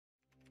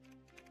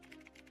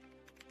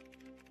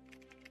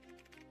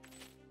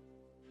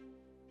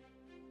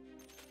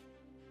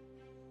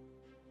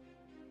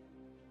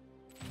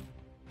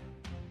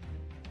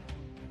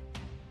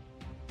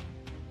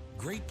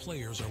Great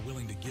players are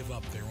willing to give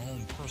up their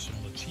own personal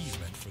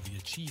achievement for the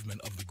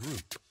achievement of the group.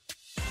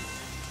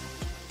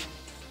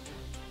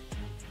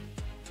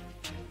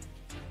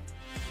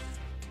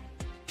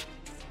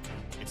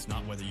 It's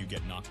not whether you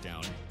get knocked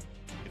down,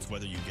 it's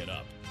whether you get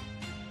up.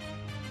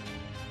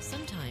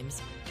 Sometimes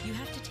you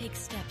have to take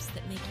steps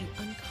that make you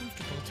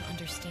uncomfortable to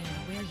understand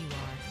where you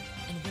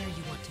are and where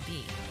you want to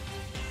be.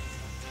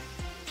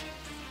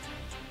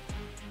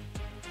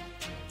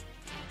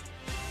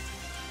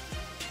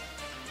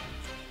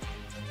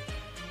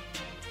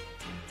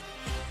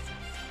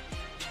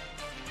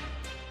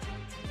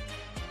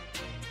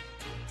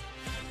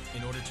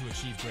 In order to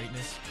achieve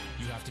greatness,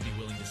 you have to be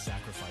willing to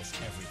sacrifice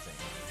everything.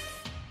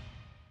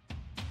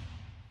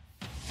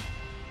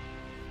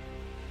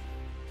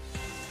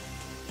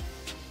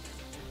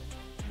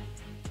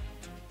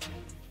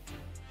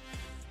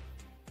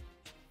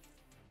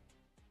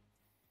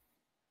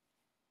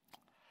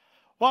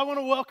 Well, I want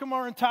to welcome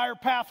our entire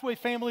Pathway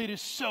family. It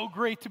is so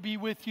great to be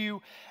with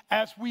you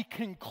as we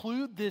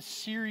conclude this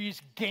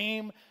series,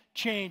 Game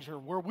Changer,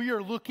 where we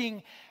are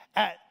looking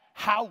at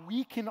how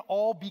we can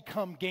all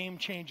become game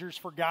changers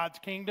for God's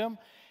kingdom.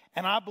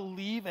 And I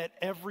believe at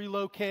every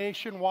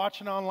location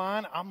watching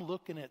online, I'm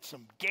looking at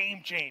some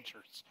game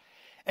changers.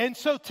 And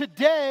so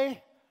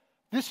today,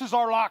 this is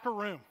our locker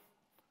room.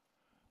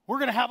 We're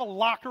going to have a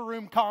locker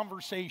room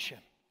conversation.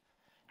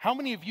 How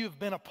many of you have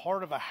been a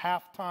part of a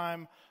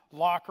halftime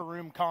locker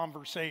room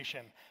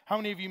conversation? How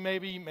many of you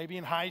maybe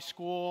in high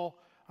school?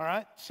 All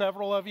right,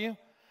 several of you.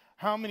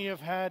 How many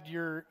have had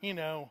your,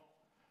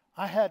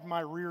 I had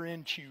my rear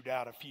end chewed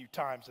out a few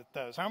times at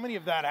those. How many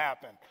of that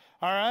happened?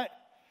 All right.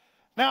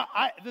 Now,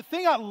 the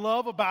thing I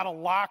love about a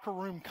locker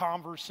room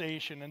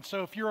conversation, and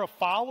so if you're a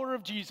follower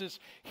of Jesus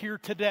here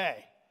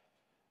today,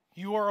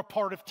 you are a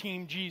part of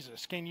Team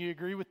Jesus. Can you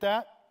agree with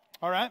that?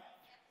 All right.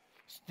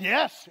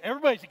 Yes,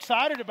 everybody's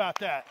excited about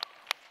that.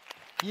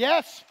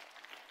 Yes.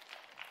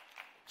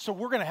 So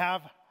we're going to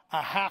have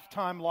a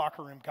halftime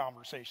locker room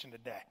conversation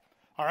today.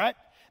 All right?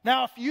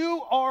 Now, if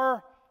you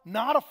are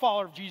not a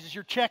follower of Jesus,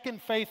 you're checking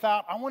faith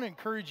out, I want to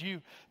encourage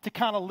you to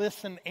kind of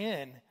listen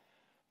in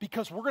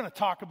because we're going to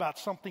talk about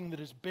something that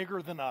is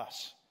bigger than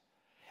us.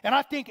 And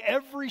I think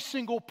every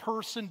single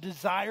person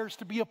desires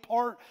to be a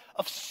part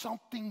of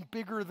something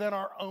bigger than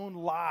our own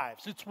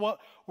lives. It's what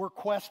we're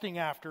questing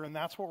after, and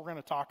that's what we're going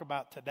to talk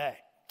about today.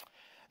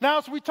 Now,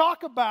 as we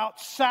talk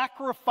about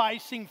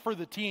sacrificing for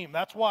the team,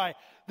 that's why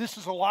this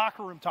is a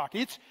locker room talk.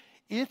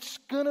 It's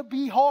going to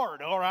be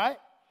hard, all right?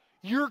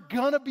 You're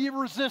going to be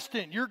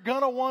resistant. You're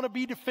going to want to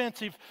be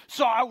defensive.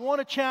 So I want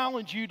to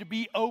challenge you to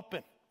be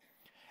open.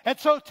 And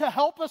so to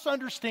help us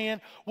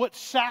understand what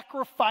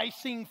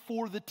sacrificing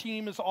for the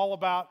team is all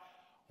about,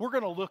 we're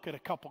going to look at a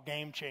couple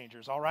game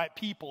changers, all right?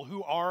 People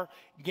who are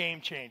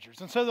game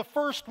changers. And so the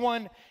first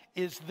one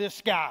is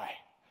this guy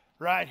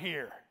right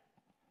here.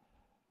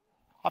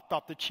 I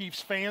thought the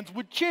Chiefs fans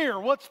would cheer.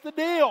 What's the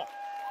deal?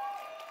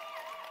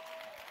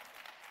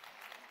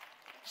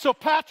 So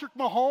Patrick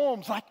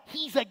Mahomes,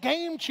 he's a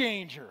game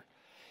changer.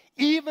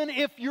 Even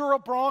if you're a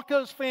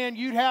Broncos fan,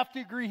 you'd have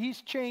to agree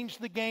he's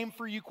changed the game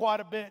for you quite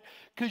a bit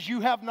because you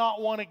have not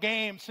won a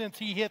game since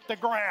he hit the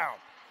ground,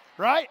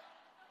 right?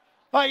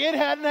 It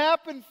hadn't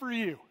happened for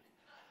you.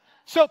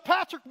 So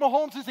Patrick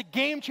Mahomes is a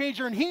game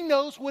changer, and he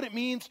knows what it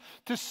means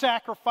to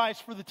sacrifice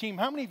for the team.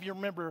 How many of you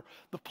remember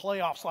the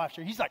playoffs last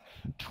year? He's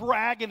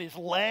dragging his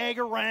leg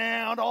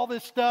around, all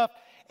this stuff.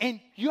 And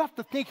you have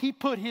to think he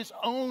put his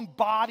own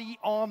body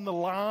on the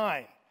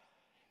line,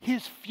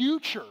 his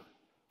future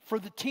for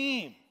the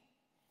team.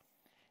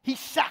 He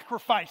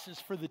sacrifices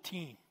for the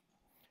team.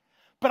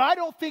 But I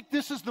don't think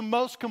this is the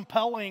most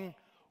compelling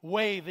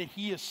way that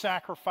he has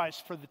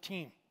sacrificed for the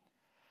team.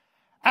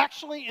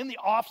 Actually, in the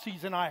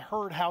offseason, I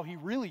heard how he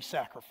really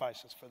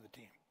sacrifices for the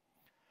team.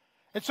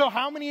 And so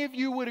how many of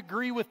you would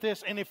agree with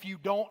this? And if you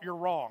don't, you're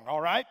wrong,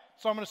 all right?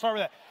 So I'm going to start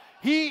with that.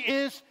 He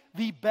is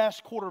the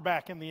best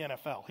quarterback in the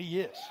NFL. He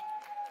is.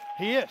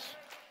 He is.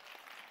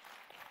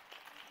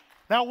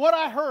 Now, what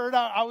I heard,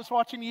 I was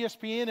watching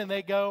ESPN, and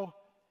they go,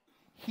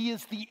 he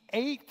is the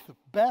 8th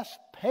best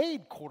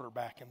paid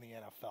quarterback in the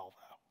NFL,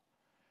 though.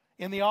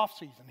 In the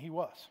offseason, he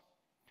was.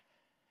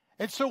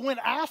 And so when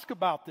asked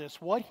about this,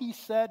 what he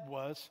said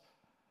was,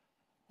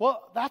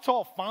 well, that's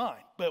all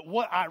fine. But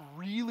what I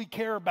really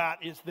care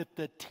about is that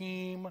the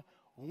team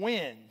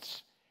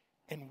wins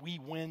and we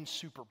win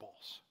Super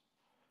Bowls.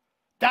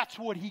 That's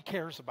what he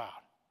cares about.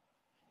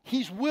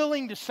 He's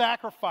willing to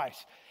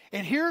sacrifice.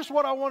 And here's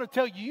what I want to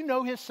tell you. You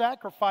know his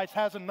sacrifice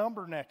has a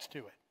number next to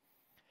it.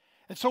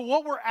 And so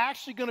what we're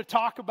actually going to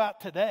talk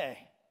about today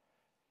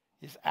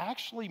is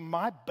actually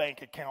my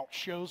bank account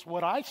shows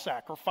what I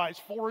sacrifice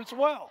for as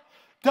well.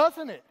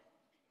 Doesn't it?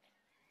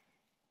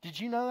 Did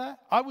you know that?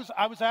 I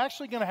was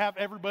actually going to have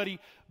everybody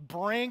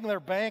bring their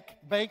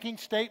banking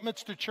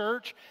statements to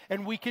church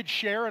and we could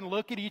share and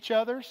look at each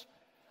other's,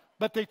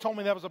 but they told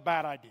me that was a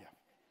bad idea.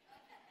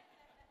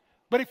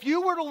 But if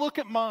you were to look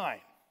at mine,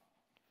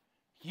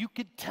 you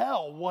could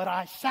tell what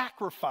I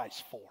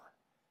sacrifice for.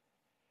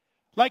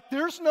 Like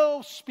there's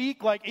no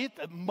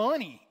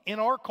money in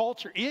our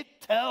culture, it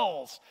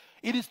tells.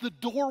 It is the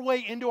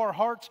doorway into our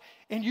hearts.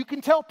 And you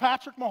can tell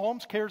Patrick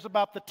Mahomes cares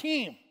about the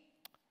team.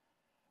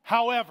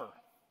 However,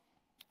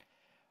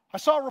 I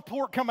saw a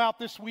report come out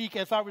this week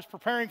as I was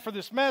preparing for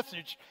this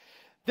message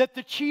that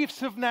the Chiefs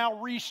have now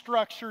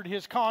restructured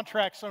his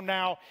contract, so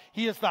now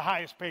he is the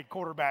highest paid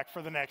quarterback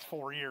for the next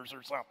 4 years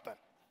or something.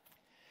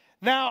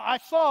 Now, I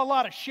saw a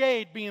lot of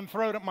shade being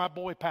thrown at my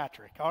boy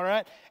Patrick, all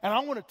right? And I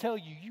want to tell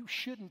you, you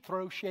shouldn't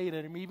throw shade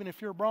at him, even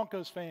if you're a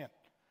Broncos fan.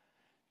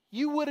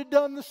 You would have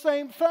done the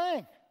same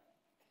thing.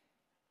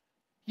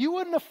 You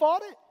wouldn't have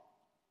fought it.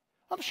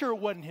 I'm sure it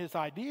wasn't his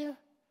idea.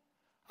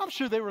 I'm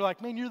sure they were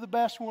like, man, you're the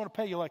best. We want to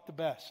pay you like the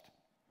best.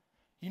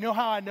 You know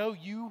how I know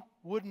you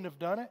wouldn't have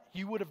done it?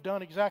 You would have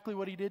done exactly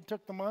what he did,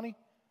 took the money?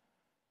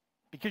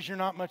 Because you're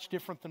not much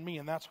different than me,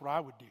 and that's what I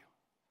would do.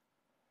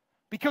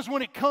 Because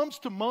when it comes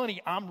to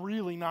money, I'm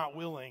really not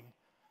willing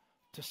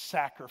to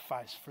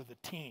sacrifice for the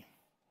team.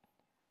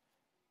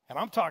 And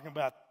I'm talking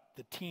about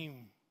the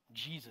team,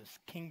 Jesus,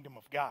 kingdom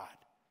of God.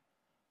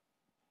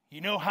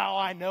 You know how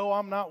I know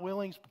I'm not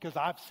willing? It's because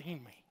I've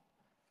seen me.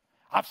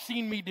 I've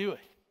seen me do it.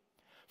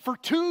 For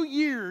 2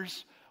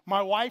 years,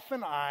 my wife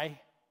and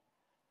I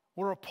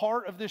were a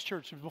part of this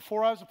church.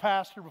 Before I was a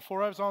pastor,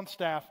 before I was on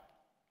staff,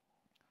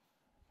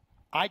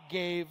 I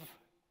gave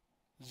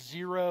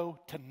zero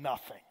to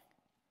nothing.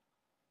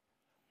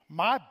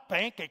 My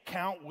bank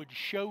account would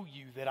show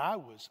you that I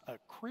was a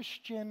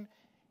Christian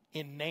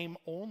in name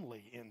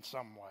only in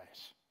some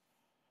ways.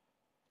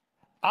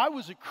 I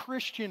was a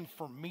Christian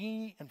for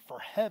me and for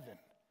heaven.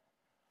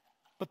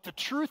 But the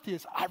truth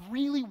is, I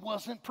really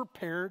wasn't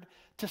prepared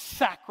to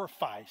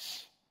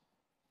sacrifice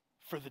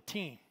for the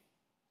team.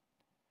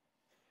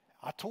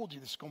 I told you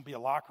this is going to be a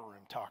locker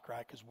room talk,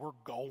 right? Because we're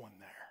going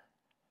there.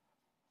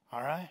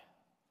 All right?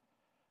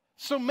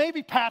 So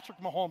maybe Patrick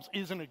Mahomes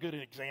isn't a good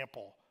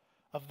example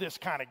of this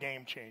kind of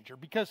game changer,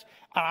 because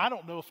I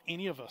don't know if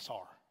any of us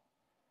are.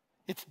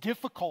 It's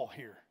difficult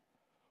here.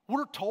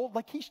 We're told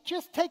like he's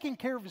just taking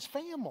care of his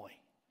family.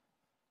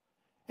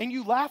 And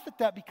you laugh at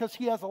that because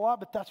he has a lot,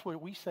 but that's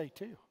what we say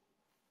too.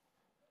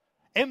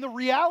 And the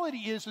reality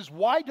is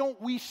why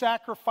don't we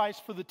sacrifice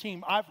for the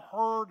team? I've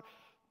heard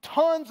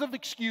tons of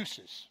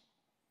excuses.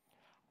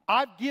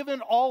 I've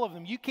given all of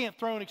them. You can't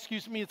throw an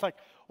excuse at me. It's like,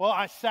 well,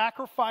 I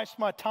sacrificed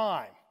my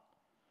time,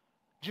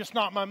 just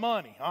not my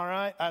money, all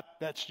right?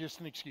 That's just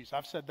an excuse.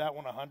 I've said that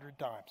one 100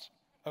 times,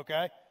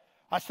 okay?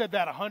 I said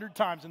that 100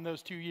 times in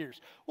those 2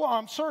 years. Well,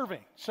 I'm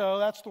serving, so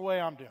that's the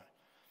way I'm doing it.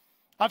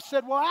 I've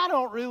said, well, I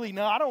don't really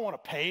know. I don't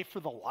want to pay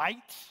for the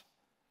lights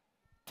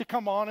to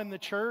come on in the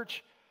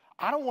church.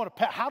 I don't want to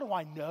pay. How do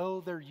I know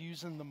they're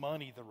using the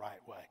money the right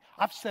way?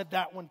 I've said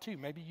that one too.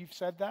 Maybe you've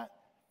said that.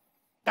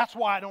 That's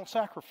why I don't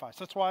sacrifice.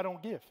 That's why I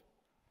don't give.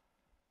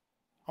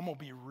 I'm going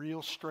to be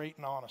real straight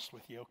and honest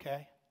with you,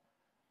 okay?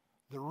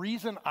 The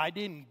reason I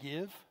didn't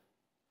give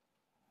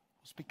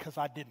was because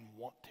I didn't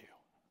want to.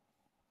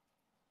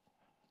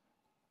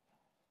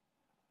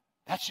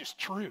 That's just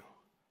true.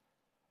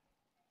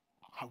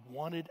 I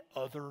wanted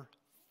other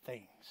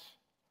things.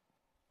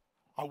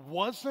 I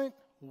wasn't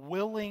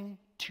willing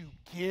to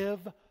give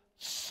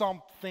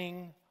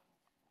something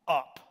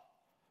up.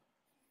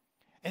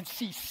 And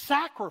see,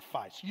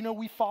 sacrifice. You know,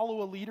 we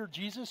follow a leader,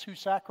 Jesus, who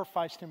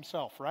sacrificed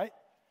himself, right?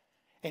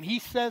 And he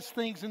says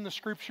things in the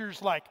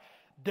scriptures like,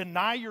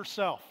 deny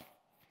yourself,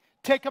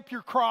 take up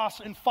your cross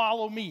and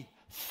follow me.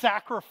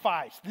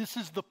 Sacrifice. This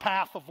is the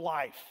path of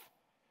life.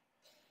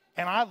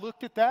 And I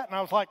looked at that and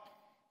I was like,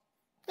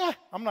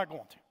 I'm not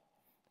going to.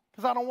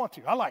 Because I don't want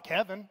to. I like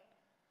heaven.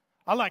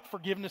 I like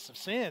forgiveness of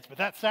sins. But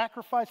that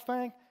sacrifice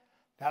thing,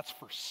 that's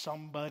for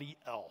somebody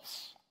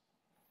else.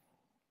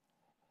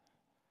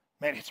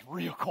 Man, it's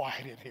real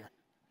quiet in here.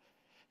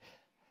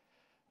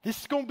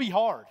 This is going to be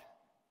hard.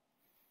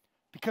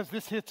 Because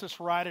this hits us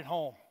right at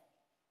home.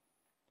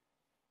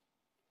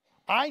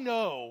 I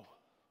know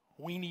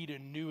we need a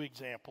new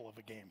example of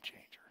a game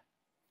changer.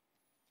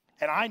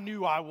 And I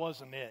knew I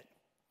wasn't it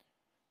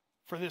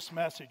for this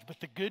message. But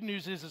the good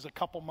news is a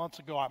couple months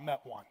ago I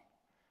met one.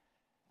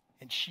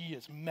 And she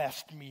has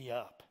messed me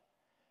up.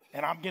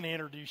 And I'm going to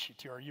introduce you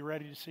to her. Are you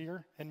ready to see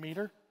her and meet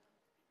her?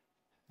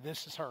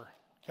 This is her.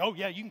 Oh,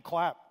 yeah, you can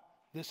clap.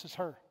 This is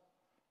her.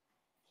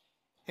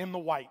 In the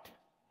white.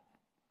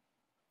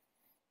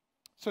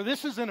 So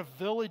this is in a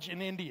village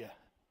in India.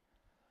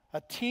 A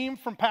team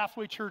from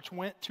Pathway Church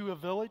went to a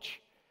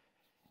village.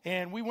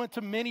 And we went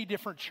to many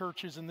different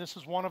churches, and this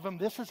is one of them.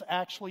 This is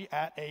actually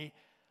at a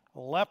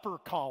leper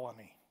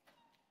colony.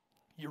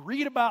 You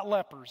read about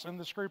lepers in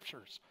the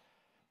scriptures.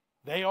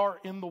 They are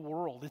in the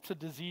world. It's a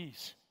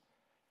disease.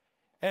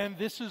 And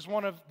this is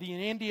one of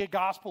the India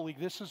Gospel League.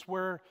 This is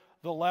where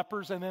the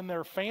lepers and then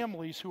their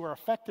families who are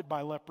affected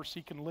by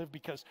leprosy can live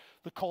because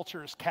the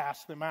culture has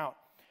cast them out.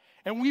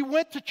 And we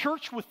went to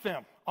church with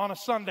them on a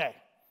Sunday.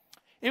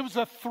 It was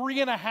a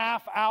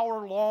 3.5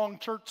 hour long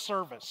church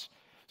service.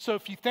 So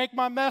if you think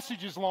my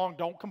message is long,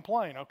 don't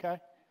complain, okay?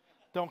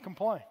 Don't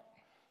complain.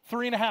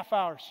 3.5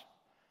 hours.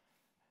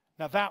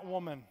 Now that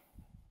woman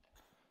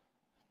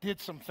did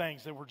some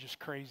things that were just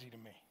crazy to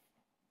me.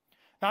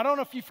 Now, I don't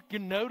know if you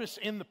can notice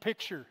in the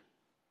picture,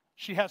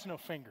 she has no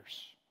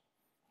fingers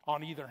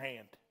on either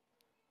hand,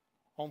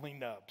 only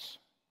nubs.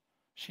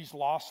 She's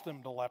lost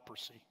them to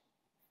leprosy.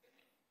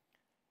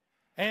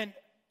 And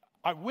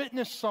I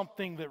witnessed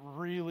something that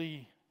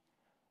really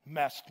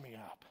messed me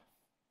up.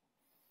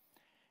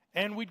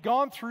 And we'd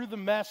gone through the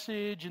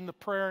message and the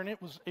prayer, and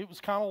it was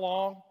kind of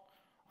long.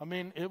 I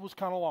mean, it was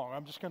kind of long,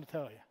 I'm just going to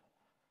tell you.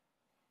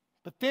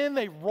 But then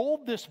they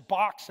rolled this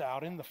box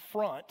out in the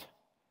front,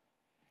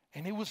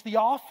 and it was the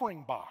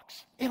offering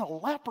box in a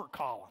leper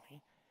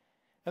colony.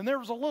 And there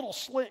was a little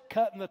slit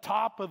cut in the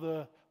top of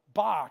the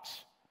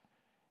box,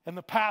 and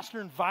the pastor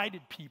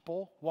invited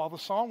people while the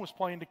song was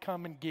playing to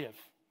come and give.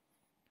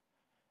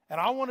 And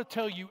I want to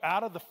tell you,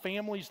 out of the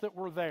families that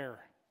were there,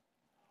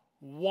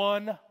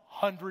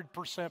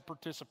 100%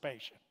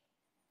 participation.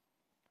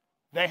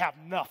 They have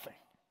nothing.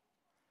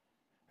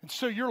 And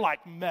so you're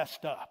like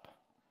messed up.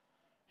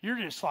 You're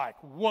just like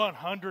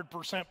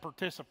 100%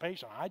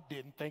 participation. I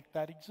didn't think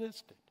that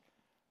existed,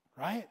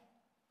 right?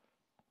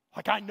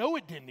 Like I know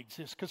it didn't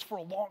exist because for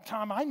a long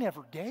time I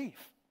never gave.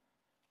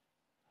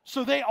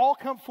 So they all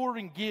come forward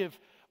and give,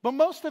 but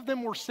most of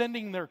them were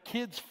sending their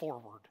kids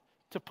forward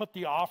to put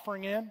the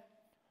offering in.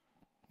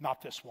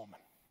 Not this woman.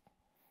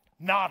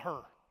 Not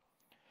her.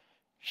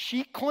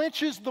 She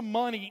clenches the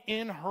money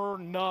in her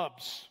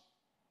nubs.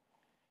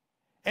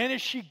 And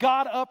as she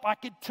got up, I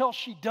could tell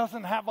she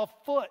doesn't have a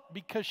foot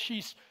because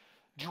she's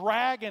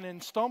dragging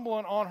and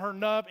stumbling on her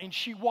nub, and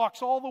she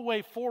walks all the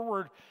way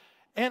forward.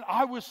 And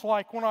I was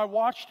like, when I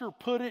watched her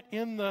put it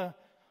in the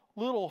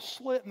little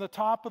slit in the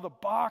top of the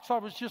box, I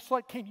was just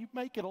like, can you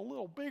make it a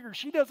little bigger?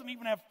 She doesn't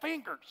even have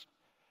fingers.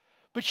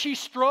 But she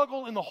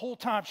struggled, and the whole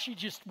time she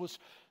just was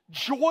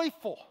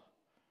joyful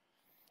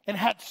and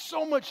had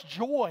so much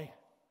joy.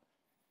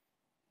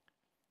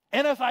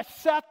 And as I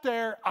sat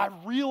there, I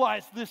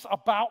realized this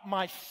about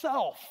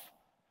myself.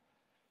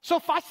 So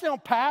if I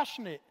sound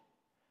passionate,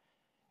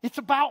 it's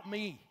about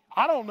me.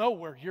 I don't know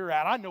where you're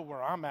at. I know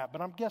where I'm at, but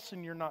I'm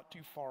guessing you're not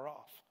too far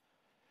off.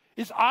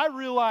 Is I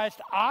realized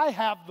I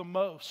have the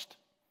most.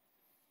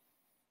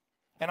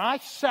 And I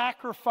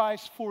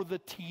sacrifice for the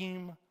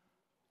team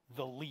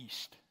the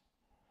least.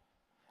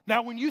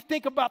 Now, when you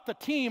think about the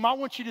team, I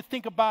want you to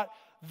think about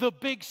the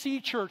Big C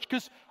Church,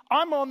 because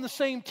I'm on the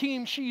same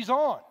team she's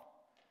on.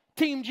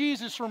 Team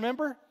Jesus,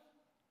 remember?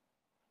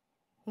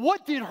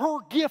 What did her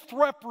gift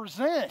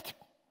represent?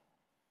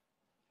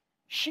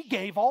 She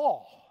gave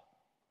all.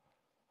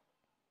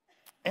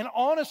 And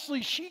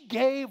honestly, she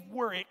gave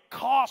where it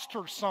cost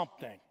her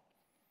something.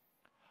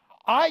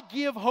 I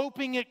give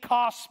hoping it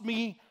costs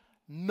me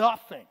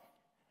nothing.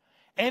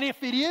 And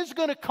if it is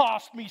going to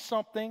cost me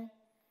something,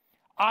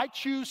 I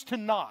choose to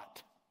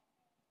not.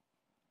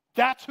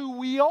 That's who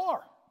we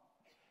are.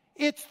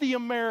 It's the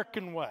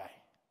American way.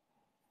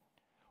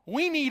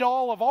 We need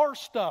all of our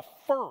stuff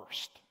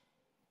first.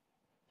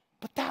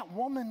 But that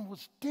woman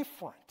was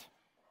different.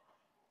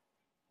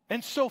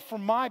 And so for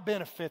my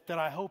benefit, that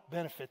I hope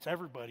benefits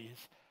everybody's,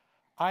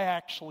 I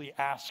actually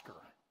ask her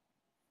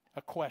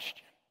a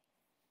question.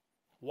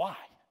 Why?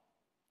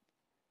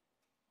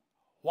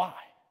 Why?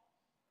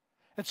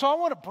 And so I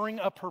want to bring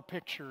up her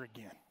picture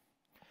again,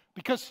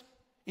 because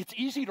it's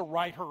easy to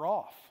write her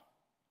off.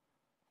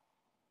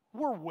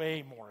 We're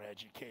way more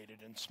educated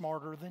and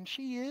smarter than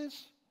she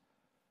is.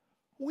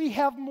 We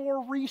have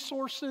more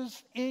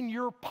resources in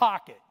your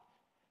pocket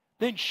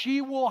than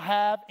she will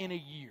have in a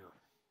year.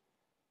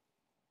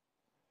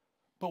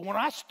 But when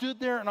I stood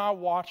there and I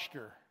watched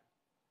her,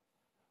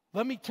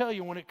 let me tell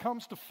you, when it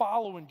comes to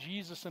following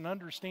Jesus and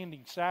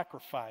understanding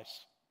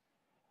sacrifice,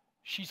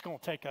 she's going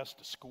to take us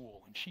to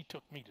school, and she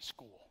took me to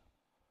school.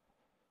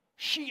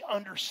 She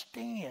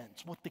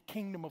understands what the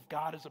kingdom of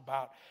God is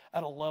about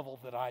at a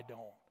level that I don't.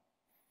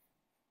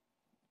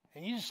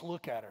 And you just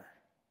look at her.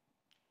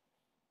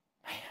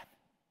 Man,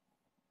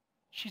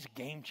 she's a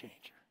game changer.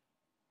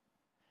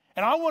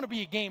 And I want to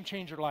be a game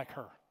changer like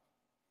her.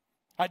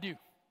 I do.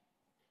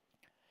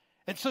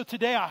 And so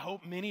today I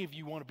hope many of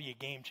you want to be a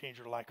game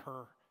changer like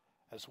her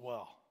as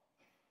well.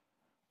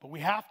 But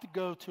we have to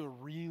go to a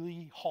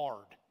really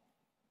hard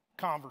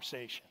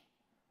conversation.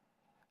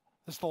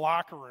 This is the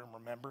locker room,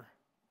 remember?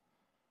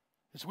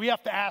 Is we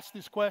have to ask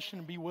this question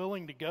and be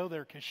willing to go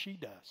there, because she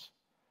does.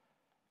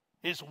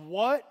 Is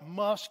what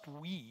must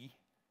we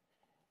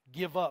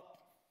give up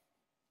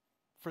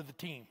for the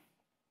team?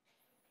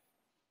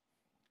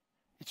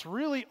 It's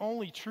really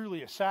only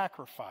truly a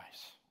sacrifice.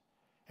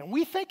 And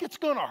we think it's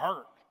going to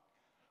hurt.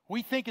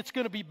 We think it's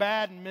going to be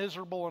bad and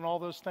miserable and all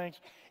those things.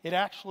 It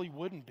actually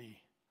wouldn't be.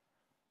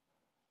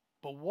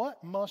 But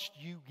what must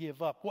you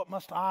give up? What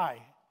must I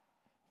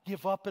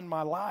give up in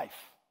my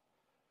life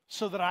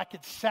so that I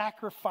could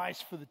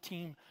sacrifice for the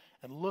team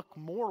and look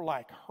more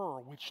like her,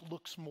 which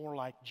looks more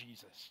like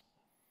Jesus?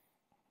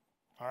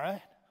 All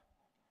right?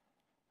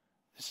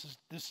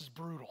 This is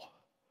brutal.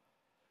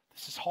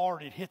 This is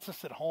hard. It hits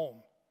us at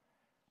home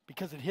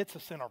because it hits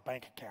us in our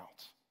bank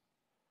accounts.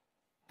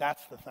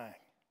 That's the thing.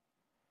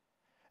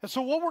 And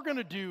so what we're going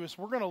to do is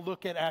we're going to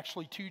look at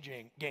actually two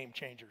game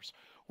changers.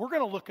 We're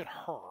going to look at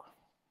her,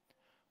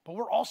 but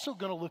we're also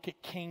going to look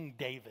at King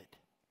David.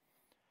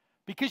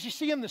 Because you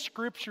see in the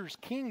scriptures,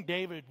 King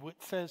David, it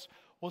says,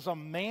 was a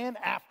man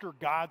after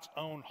God's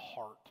own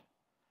heart.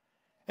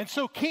 And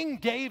so King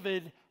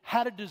David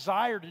had a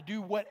desire to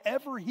do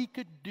whatever he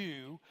could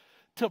do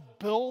to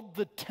build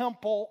the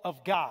temple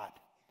of God.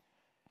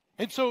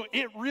 And so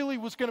it really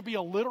was going to be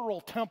a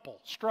literal temple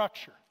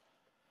structure.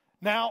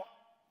 Now,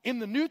 in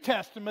the New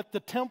Testament, the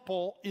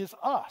temple is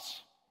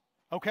us,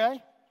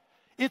 okay?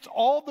 It's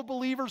all the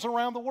believers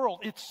around the world.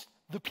 It's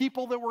the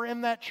people that were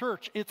in that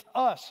church. It's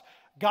us.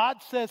 God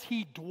says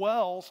he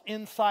dwells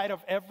inside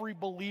of every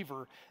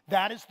believer.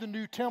 That is the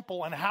new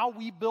temple. And how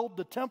we build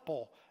the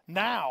temple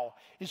now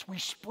is we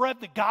spread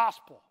the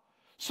gospel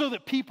so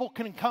that people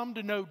can come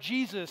to know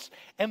Jesus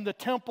and the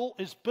temple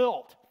is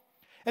built.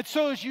 And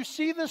so as you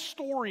see this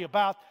story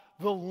about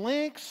the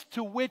lengths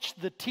to which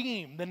the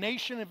team, the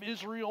nation of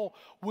Israel,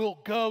 will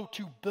go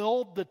to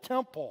build the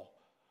temple,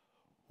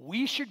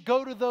 we should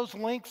go to those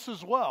lengths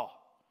as well.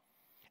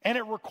 And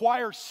it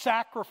requires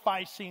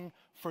sacrificing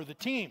for the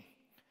team.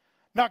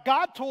 Now,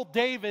 God told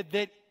David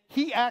that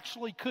he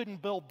actually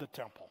couldn't build the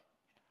temple.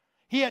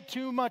 He had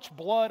too much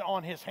blood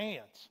on his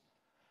hands.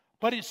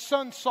 But his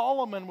son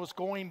Solomon was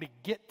going to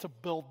get to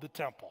build the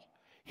temple.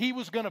 He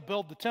was going to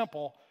build the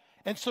temple.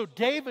 And so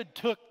David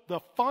took the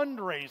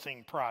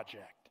fundraising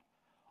project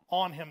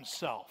on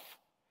himself.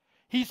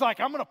 He's like,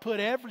 I'm going to put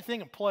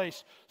everything in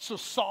place so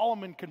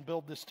Solomon can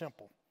build this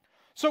temple.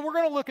 So we're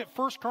going to look at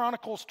 1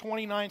 Chronicles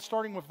 29,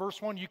 starting with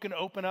verse 1. You can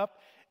open up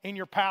in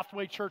your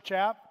Pathway Church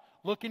app,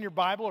 look in your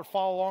Bible, or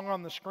follow along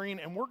on the screen,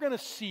 and we're going to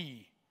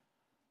see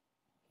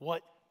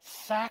what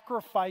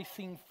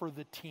sacrificing for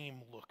the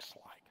team looks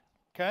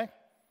like, okay?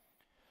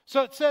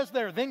 So it says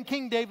there, then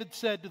King David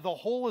said to the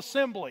whole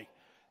assembly,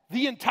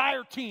 the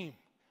entire team,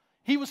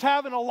 he was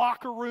having a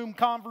locker room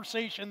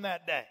conversation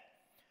that day.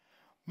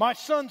 My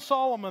son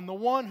Solomon, the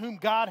one whom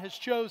God has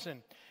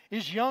chosen,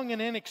 is young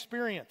and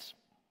inexperienced.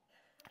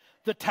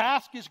 The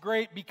task is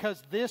great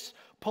because this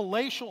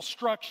palatial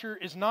structure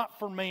is not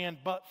for man,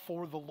 but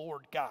for the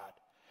Lord God.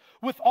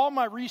 With all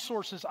my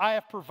resources, I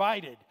have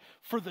provided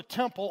for the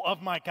temple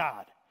of my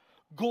God.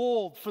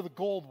 Gold for the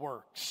gold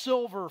work,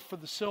 silver for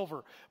the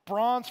silver,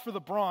 bronze for the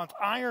bronze,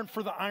 iron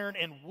for the iron,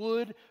 and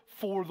wood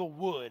for the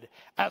wood,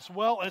 as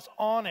well as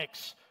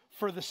onyx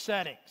for the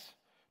settings,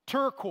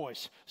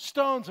 turquoise,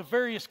 stones of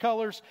various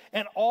colors,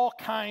 and all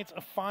kinds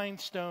of fine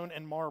stone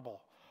and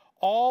marble.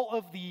 All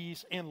of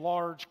these in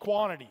large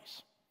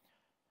quantities.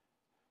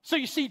 So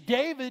you see,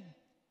 David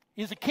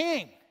is a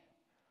king.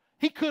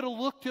 He could have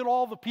looked at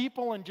all the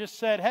people and just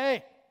said,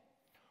 hey,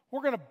 we're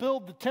going to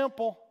build the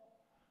temple.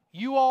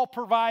 You all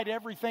provide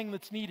everything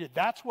that's needed.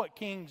 That's what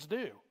kings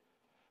do.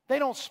 They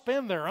don't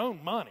spend their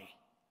own money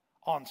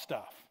on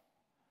stuff.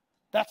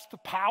 That's the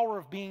power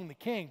of being the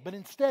king. But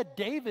instead,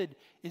 David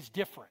is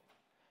different.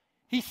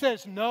 He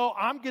says, no,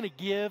 I'm going to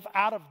give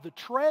out of the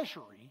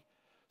treasury.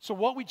 So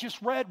what we just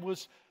read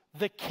was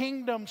the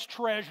kingdom's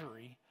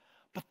treasury.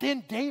 But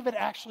then David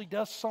actually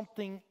does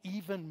something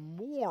even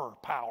more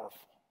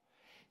powerful.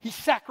 He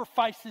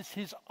sacrifices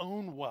his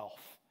own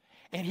wealth,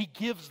 and he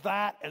gives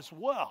that as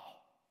well.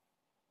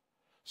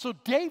 So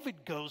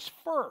David goes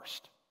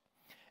first.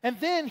 And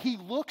then he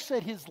looks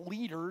at his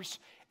leaders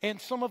and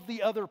some of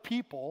the other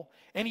people,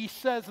 and he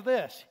says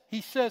this.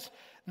 He says,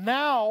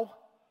 now,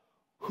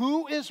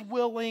 who is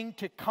willing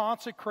to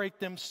consecrate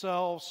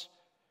themselves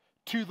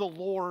to the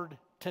Lord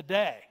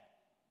today?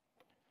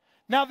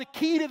 Now, the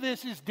key to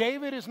this is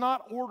David is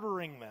not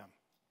ordering them.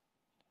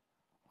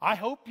 I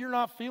hope you're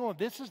not feeling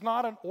this is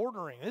not an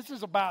ordering. This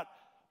is about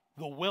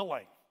the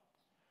willing.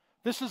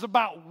 This is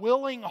about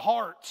willing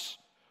hearts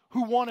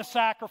who want to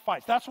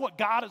sacrifice. That's what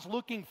God is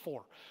looking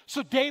for.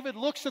 So David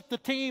looks at the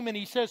team and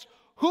he says,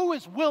 who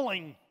is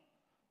willing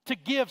to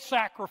give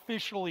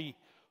sacrificially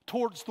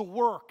towards the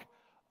work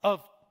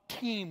of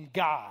Team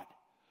God?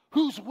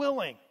 Who's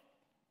willing?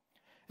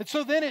 And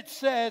so then it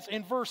says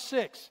in verse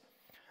 6,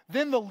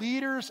 then the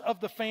leaders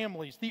of the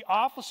families, the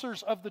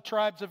officers of the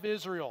tribes of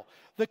Israel,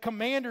 the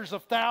commanders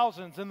of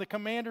thousands and the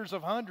commanders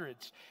of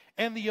hundreds,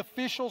 and the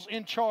officials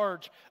in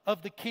charge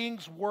of the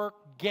king's work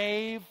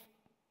gave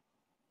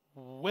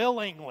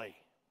willingly.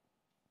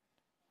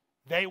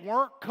 They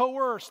weren't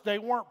coerced. They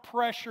weren't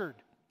pressured.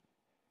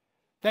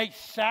 They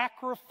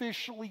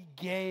sacrificially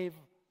gave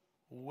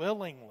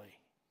willingly.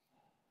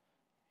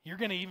 You're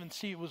going to even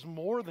see it was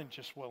more than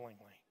just willingly.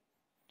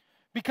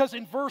 Because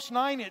in verse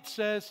 9 it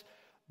says,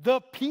 the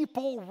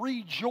people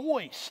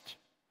rejoiced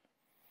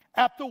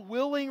at the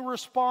willing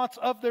response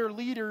of their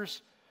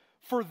leaders,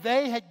 for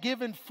they had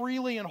given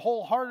freely and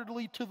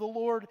wholeheartedly to the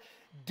Lord.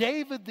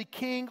 David the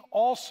king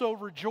also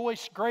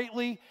rejoiced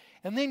greatly.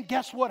 And then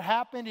guess what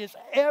happened is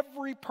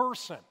every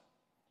person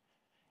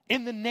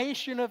in the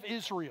nation of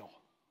Israel,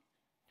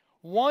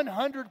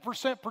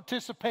 100%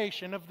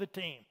 participation of the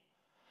team.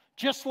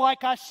 Just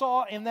like I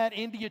saw in that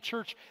India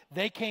church,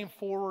 they came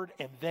forward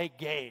and they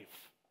gave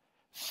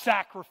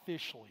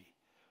sacrificially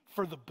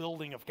for the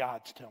building of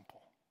God's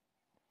temple.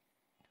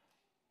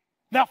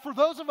 Now, for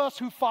those of us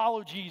who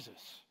follow Jesus,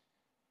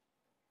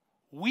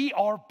 we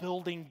are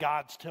building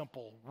God's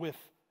temple with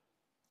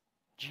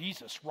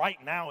Jesus right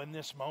now in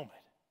this moment.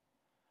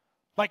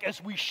 Like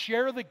as we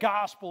share the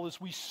gospel,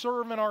 as we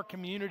serve in our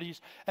communities,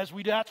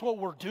 that's what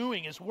we're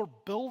doing, is we're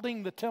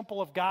building the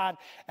temple of God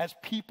as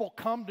people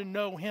come to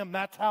know Him.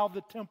 That's how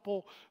the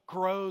temple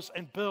grows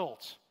and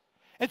builds.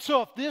 And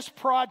so if this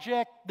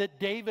project that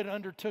David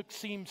undertook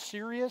seems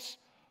serious,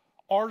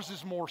 ours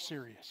is more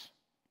serious.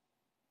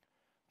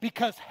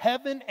 Because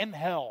heaven and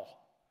hell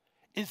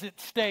is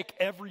at stake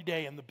every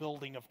day in the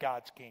building of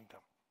God's kingdom.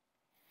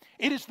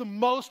 It is the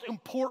most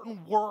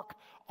important work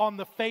on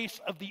the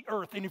face of the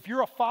earth. And if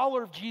you're a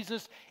follower of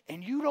Jesus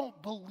and you don't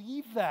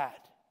believe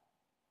that,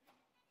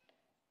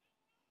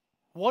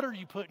 what are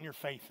you putting your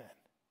faith in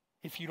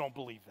if you don't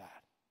believe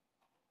that?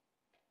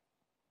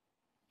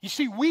 You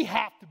see, we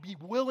have to be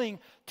willing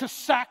to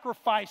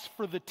sacrifice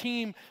for the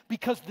team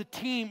because the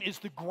team is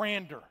the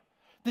grander.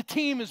 The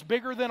team is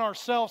bigger than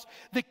ourselves.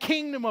 The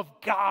kingdom of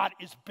God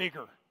is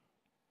bigger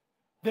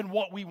than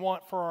what we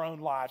want for our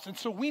own lives. And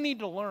so we need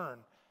to learn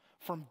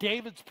from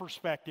David's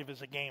perspective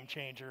as a game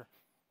changer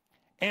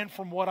and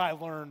from what I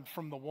learned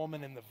from the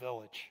woman in the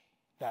village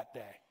that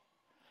day.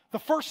 The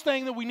first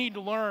thing that we need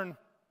to learn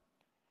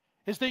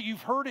is that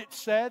you've heard it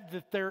said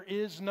that there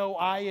is no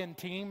I in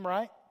team,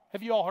 right?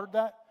 Have you all heard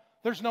that?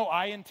 There's no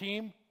I in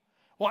team.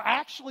 Well,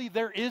 actually,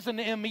 there is an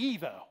ME,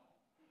 though.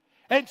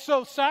 And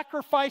so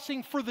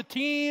sacrificing for the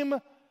team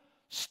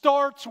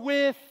starts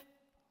with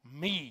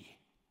me.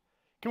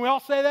 Can we all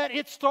say that?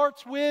 It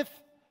starts with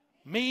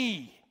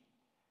me.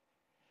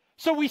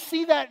 So we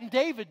see that in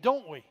David,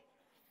 don't we?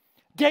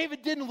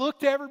 David didn't look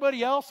to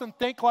everybody else and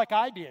think like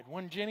I did.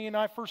 When Jenny and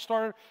I first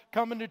started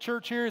coming to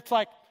church here, it's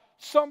like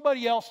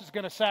somebody else is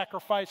going to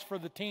sacrifice for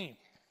the team.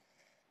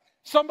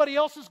 Somebody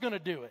else is going to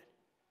do it.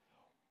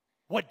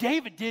 What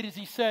David did is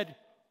he said,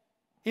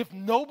 if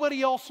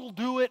nobody else will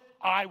do it,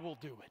 I will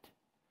do it.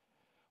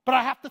 But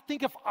I have to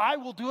think if I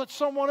will do it,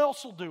 someone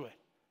else will do it.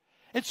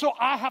 And so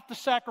I have to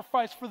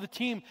sacrifice for the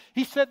team.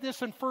 He said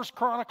this in 1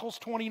 Chronicles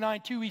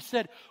 29:2. He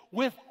said,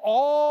 with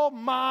all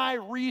my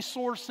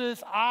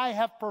resources I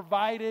have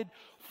provided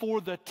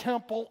for the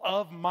temple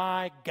of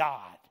my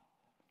God.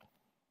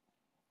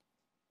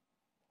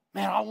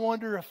 Man, I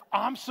wonder if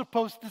I'm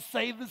supposed to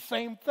say the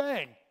same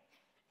thing.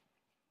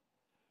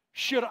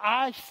 Should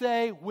I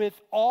say, with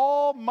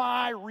all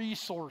my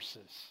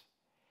resources,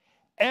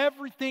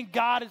 everything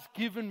God has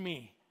given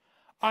me,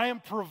 I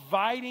am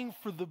providing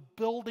for the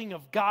building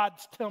of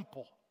God's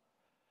temple,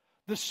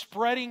 the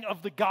spreading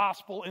of the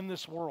gospel in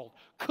this world?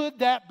 Could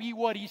that be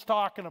what he's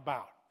talking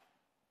about?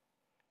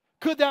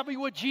 Could that be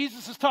what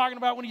Jesus is talking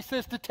about when he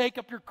says to take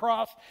up your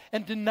cross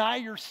and deny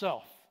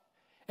yourself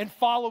and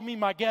follow me?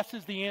 My guess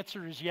is the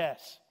answer is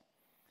yes.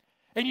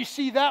 And you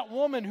see that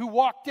woman who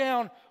walked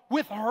down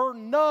with her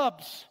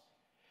nubs,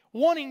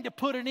 wanting to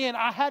put it in.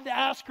 I had to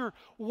ask her,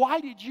 why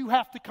did you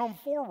have to come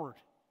forward?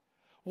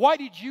 Why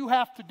did you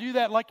have to do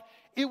that? Like,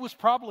 it was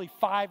probably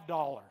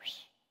 $5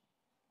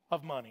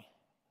 of money.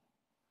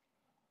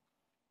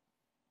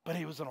 But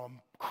it was a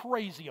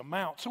crazy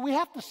amount. So we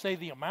have to say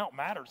the amount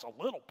matters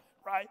a little bit,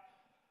 right?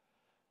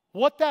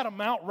 What that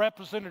amount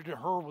represented to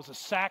her was a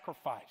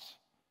sacrifice.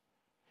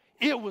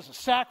 It was a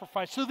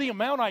sacrifice. So the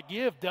amount I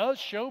give does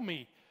show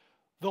me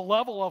the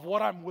level of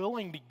what I'm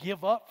willing to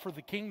give up for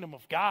the kingdom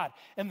of God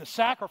and the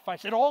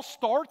sacrifice. It all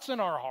starts in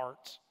our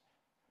hearts.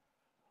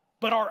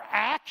 But our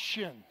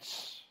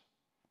actions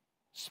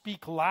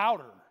speak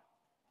louder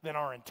than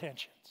our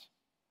intentions.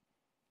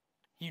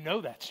 You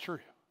know that's true.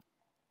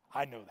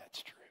 I know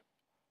that's true.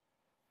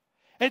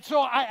 And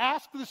so I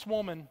asked this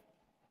woman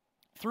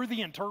through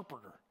the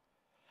interpreter,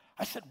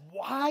 I said,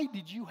 why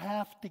did you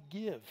have to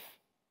give?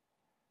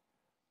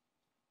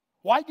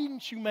 Why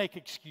didn't you make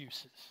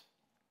excuses?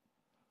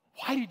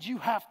 Why did you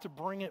have to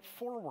bring it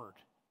forward?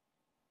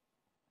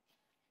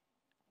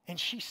 And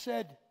she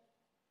said,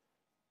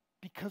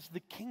 because the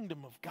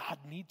kingdom of God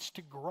needs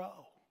to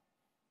grow.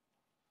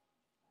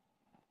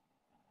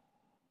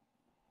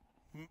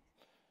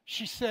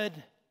 She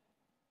said,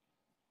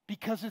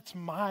 because it's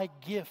my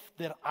gift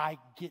that I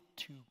get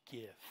to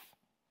give.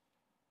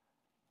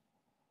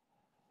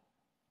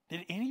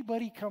 Did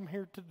anybody come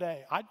here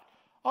today? I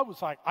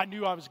was like, I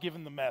knew I was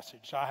giving the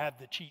message. I had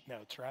the cheat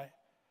notes, right?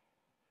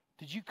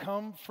 Did you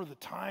come for the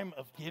time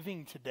of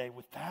giving today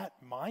with that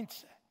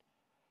mindset?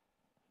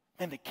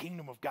 And the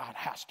kingdom of God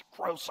has to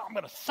grow, so I'm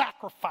going to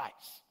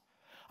sacrifice.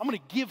 I'm going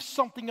to give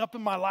something up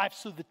in my life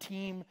so the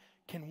team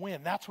can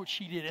win. That's what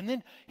she did. And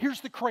then here's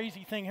the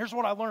crazy thing. Here's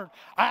what I learned.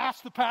 I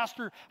asked the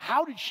pastor,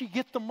 how did she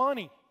get the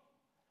money?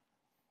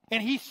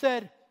 And he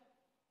said,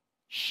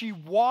 she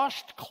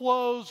washed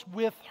clothes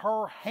with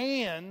her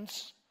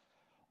hands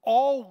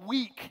all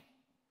week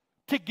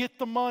to get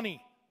the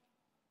money.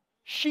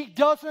 She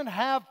doesn't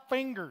have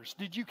fingers.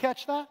 Did you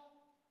catch that?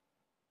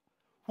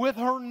 With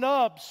her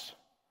nubs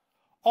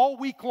all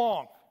week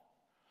long.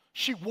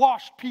 She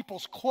washed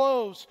people's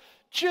clothes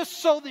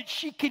just so that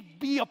she could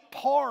be a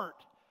part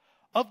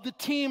of the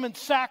team and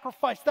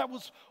sacrifice. That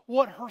was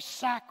what her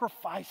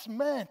sacrifice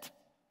meant.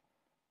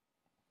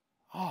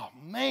 Oh,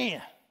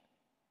 man.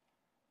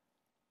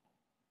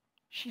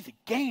 She's a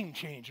game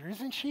changer,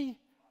 isn't she?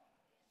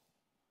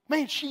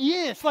 Man, she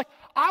is. Like,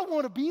 I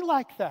want to be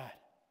like that.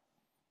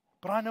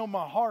 But I know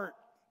my heart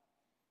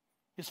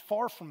is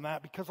far from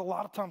that because a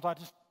lot of times I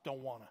just don't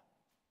want to.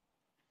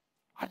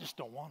 I just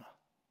don't want to.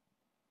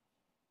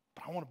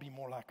 But I want to be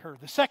more like her.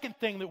 The second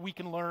thing that we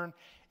can learn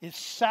is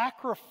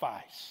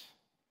sacrifice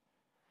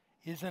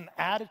is an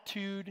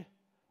attitude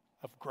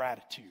of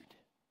gratitude.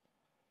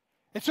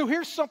 And so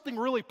here's something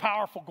really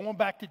powerful going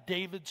back to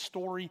David's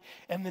story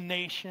and the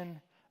nation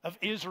of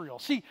Israel.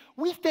 See,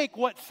 we think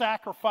what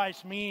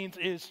sacrifice means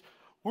is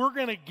we're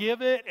going to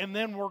give it and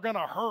then we're going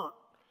to hurt.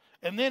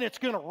 And then it's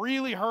going to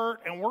really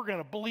hurt and we're going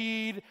to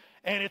bleed.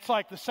 And it's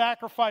like the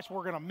sacrifice,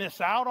 we're going to miss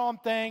out on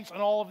things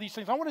and all of these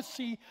things. I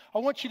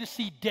want you to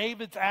see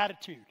David's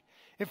attitude.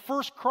 In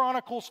 1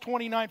 Chronicles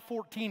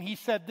 29:14, he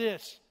said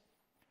this,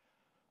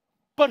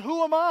 "But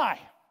who am I?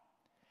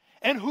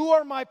 And who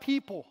are my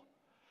people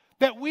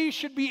that we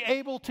should be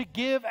able to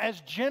give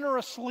as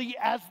generously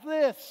as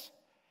this?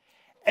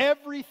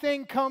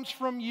 Everything comes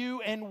from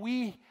you, and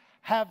we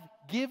have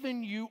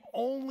given you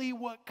only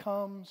what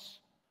comes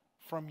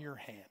from your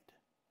hand."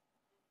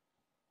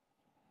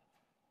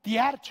 The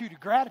attitude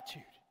of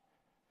gratitude.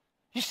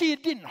 You see,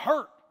 it didn't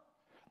hurt.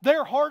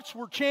 Their hearts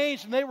were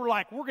changed, and they were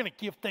like, we're going to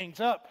give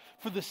things up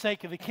for the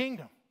sake of the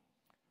kingdom.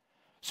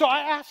 So I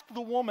asked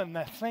the woman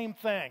that same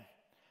thing.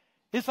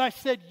 I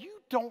said, you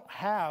don't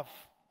have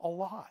a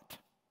lot.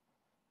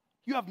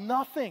 You have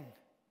nothing.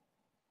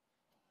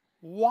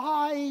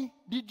 Why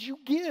did you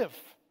give?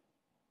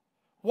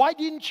 Why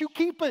didn't you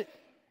keep it?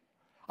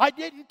 I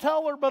didn't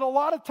tell her, but a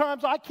lot of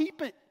times I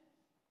keep it.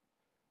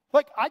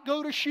 Like, I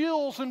go to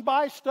Shields and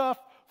buy stuff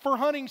for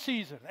hunting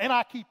season, and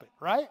I keep it,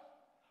 right?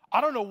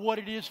 I don't know what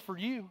it is for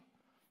you.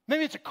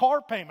 Maybe it's a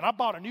car payment. I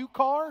bought a new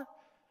car.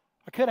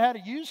 I could have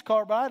had a used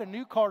car, but I had a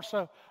new car,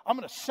 so I'm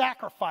going to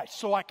sacrifice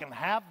so I can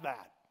have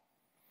that.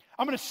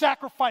 I'm going to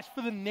sacrifice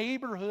for the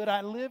neighborhood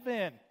I live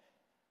in.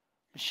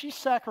 But she's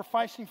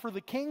sacrificing for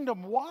the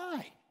kingdom.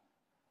 Why?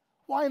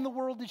 Why in the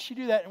world did she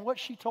do that? And what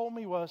she told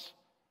me was,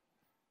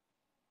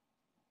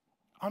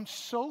 I'm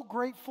so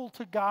grateful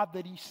to God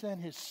that He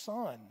sent His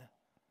Son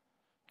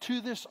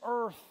to this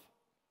earth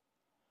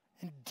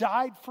and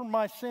died for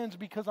my sins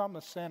because I'm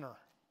a sinner.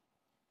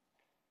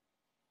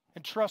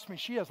 And trust me,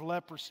 she has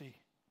leprosy.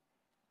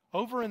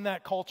 Over in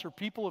that culture,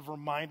 people have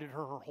reminded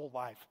her whole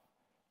life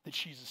that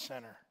she's a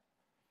sinner.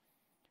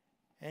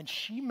 And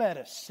she met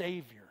a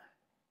Savior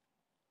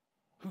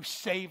who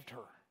saved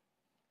her.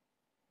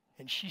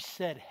 And she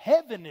said,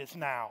 heaven is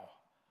now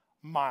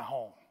my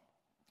home.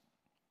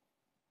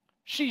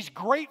 She's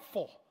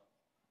grateful.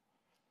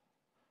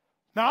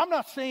 Now,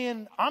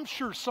 I'm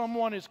sure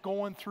someone is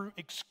going through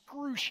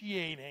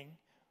excruciating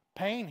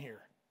pain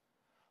here.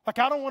 Like,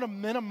 I don't want to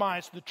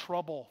minimize the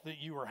trouble that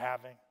you are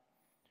having.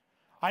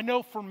 I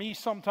know for me,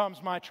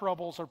 sometimes my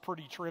troubles are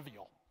pretty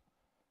trivial.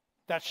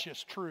 That's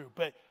just true.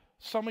 But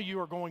some of you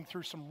are going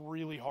through some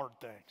really hard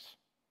things.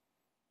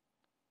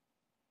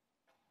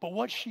 But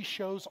what she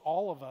shows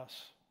all of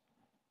us,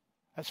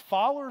 as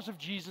followers of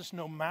Jesus,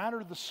 no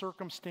matter the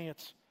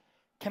circumstance,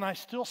 can I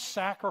still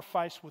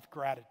sacrifice with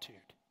gratitude?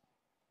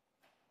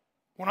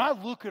 When I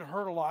look at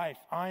her life,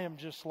 I am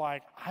just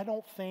like, I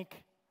don't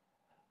think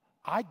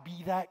I'd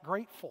be that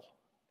grateful.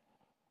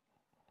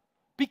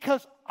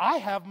 Because I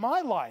have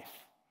my life,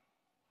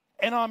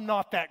 and I'm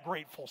not that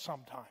grateful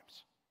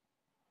sometimes.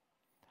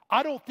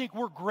 I don't think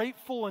we're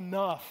grateful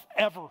enough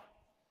ever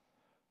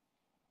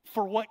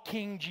for what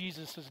King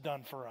Jesus has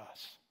done for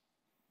us.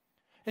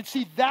 And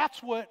see,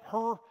 that's what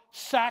her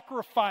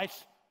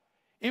sacrifice,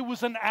 it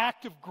was an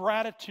act of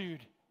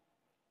gratitude.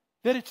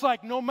 That it's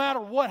like no matter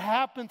what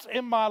happens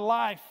in my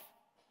life,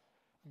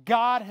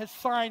 God has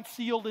signed,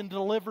 sealed, and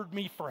delivered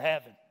me for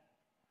heaven.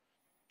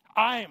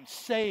 I am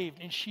saved,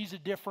 and she's a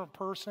different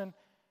person.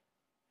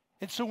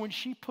 And so when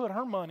she put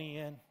her money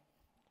in,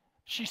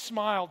 she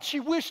smiled. She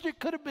wished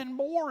it could have been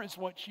more, is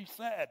what she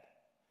said.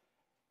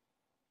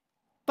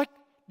 Like,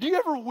 do you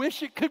ever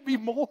wish it could be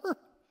more?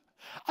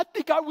 I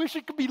think I wish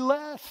it could be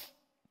less.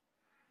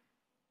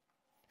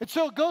 And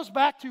so it goes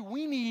back to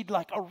we need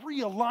like a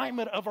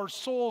realignment of our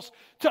souls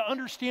to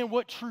understand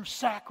what true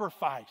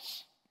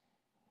sacrifice,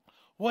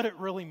 what it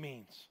really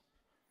means.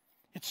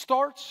 It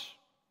starts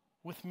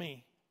with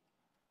me,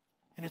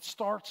 and it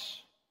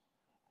starts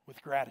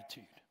with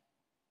gratitude.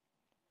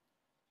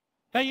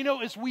 Now, you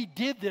know, as we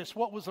did this,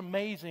 what was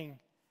amazing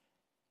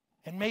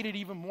and made it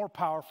even more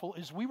powerful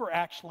is we were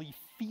actually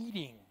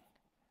feeding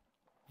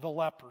the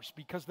lepers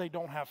because they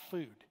don't have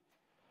food.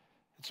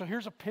 And so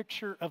here's a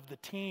picture of the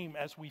team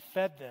as we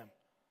fed them.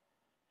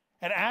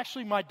 And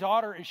actually, my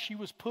daughter, as she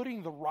was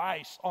putting the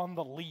rice on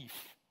the leaf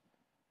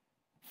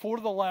for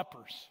the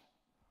lepers,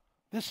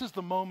 this is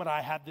the moment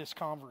I had this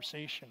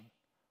conversation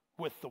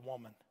with the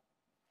woman.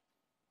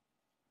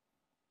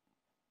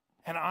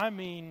 And I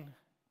mean,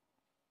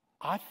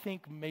 I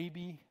think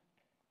maybe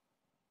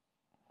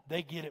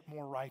they get it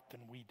more right than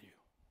we do.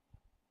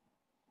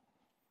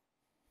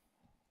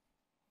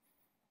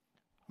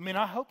 I mean,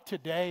 I hope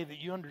today that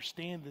you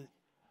understand that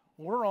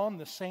we're on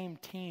the same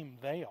team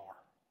they are.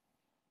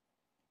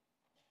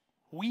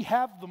 We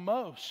have the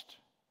most,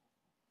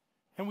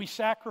 and we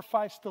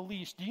sacrifice the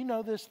least. Do you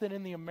know this, that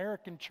in the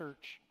American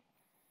church,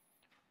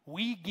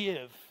 we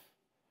give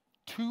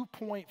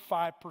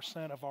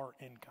 2.5% of our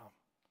income,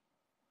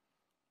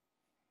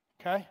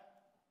 okay,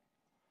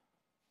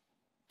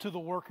 to the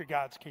work of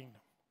God's kingdom?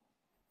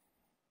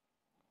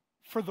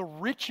 For the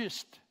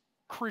richest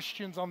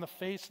Christians on the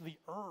face of the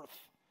earth,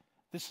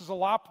 this is a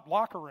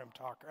locker room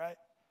talk, right?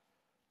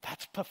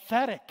 That's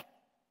pathetic.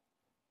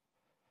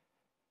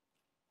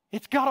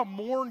 It's got to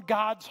mourn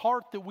God's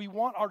heart that we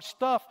want our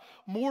stuff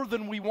more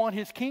than we want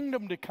His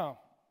kingdom to come.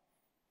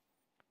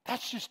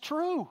 That's just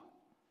true.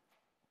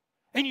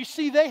 And you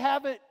see, they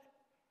have it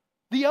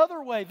the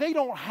other way. They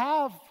don't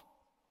have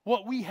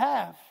what we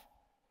have.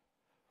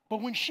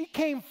 But when she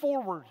came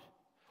forward,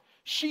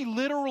 she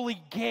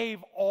literally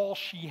gave all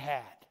she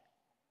had.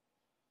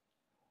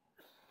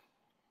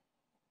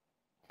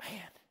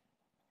 Man,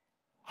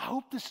 I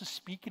hope this is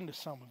speaking to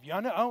some of you.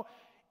 I know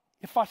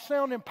if I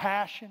sound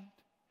impassioned,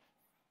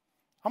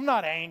 I'm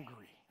not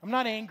angry. I'm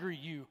not angry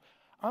at you.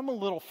 I'm a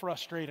little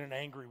frustrated and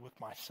angry with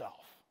myself.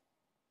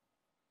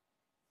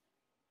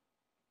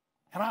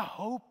 And I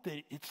hope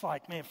that it's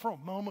like, man, for a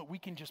moment we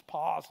can just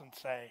pause and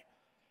say,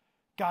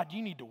 God,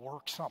 you need to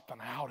work something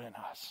out in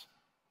us.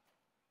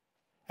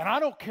 And I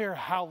don't care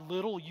how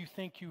little you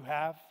think you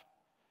have,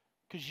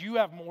 because you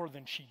have more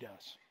than she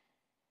does.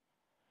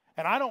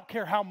 And I don't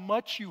care how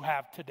much you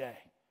have today,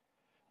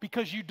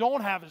 because you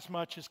don't have as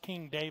much as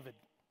King David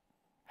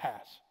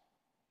has.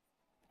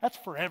 That's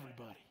for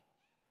everybody.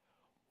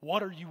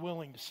 What are you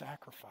willing to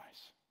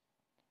sacrifice?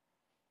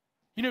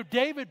 You know,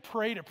 David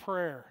prayed a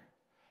prayer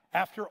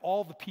after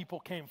all the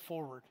people came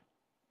forward.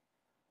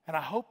 And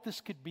I hope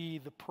this could be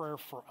the prayer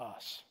for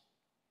us.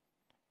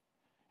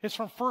 It's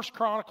from 1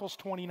 Chronicles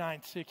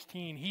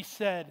 29:16. He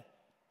said,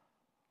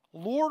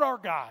 Lord our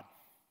God,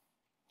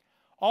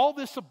 all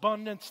this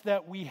abundance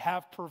that we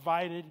have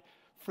provided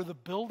for the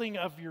building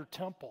of your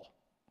temple,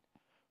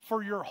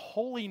 for your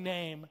holy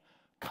name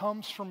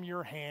comes from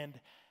your hand,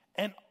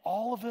 and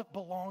all of it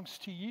belongs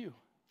to you.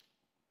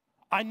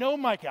 I know,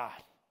 my God,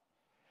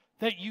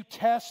 that you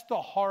test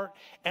the heart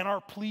and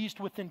are pleased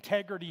with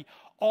integrity.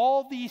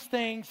 All these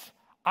things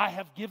I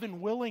have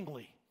given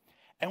willingly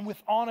and with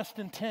honest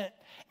intent.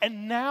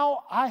 And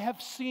now I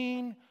have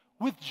seen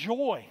with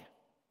joy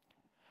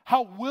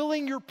how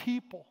willing your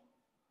people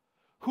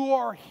who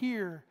are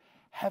here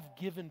have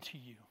given to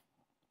you.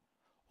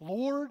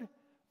 Lord,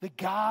 the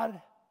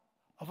God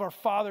of our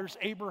fathers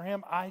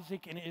Abraham,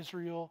 Isaac, and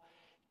Israel,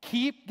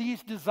 keep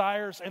these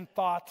desires and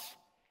thoughts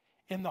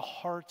in the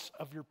hearts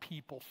of your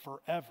people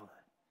forever,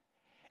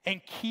 and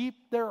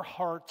keep their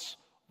hearts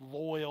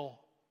loyal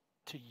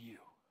to you.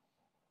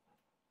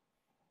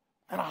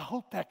 And I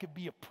hope that could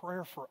be a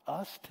prayer for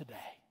us today.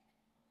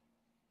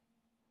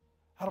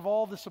 Out of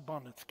all this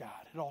abundance,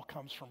 God, it all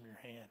comes from your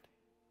hand.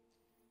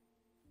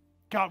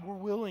 God, we're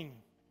willing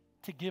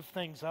to give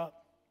things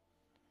up.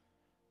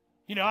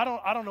 You know,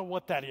 I don't know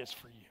what that is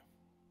for you.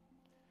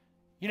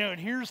 You know,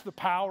 and here's the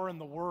power and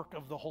the work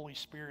of the Holy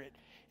Spirit,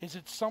 is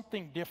it's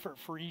something different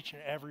for each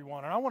and every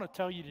one. And I want to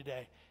tell you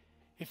today,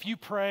 if you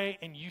pray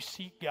and you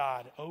seek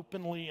God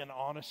openly and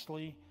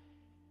honestly,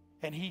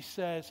 and He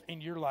says,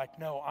 and you're like,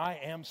 no, I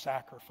am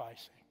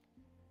sacrificing.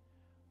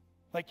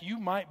 Like, you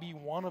might be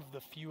one of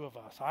the few of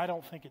us, I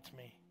don't think it's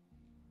me,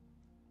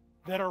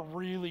 that are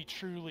really,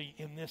 truly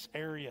in this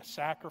area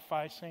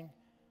sacrificing.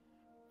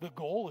 The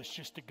goal is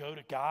just to go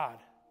to God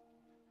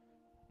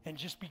and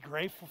just be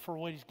grateful for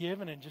what He's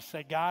given and just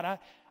say, God,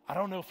 I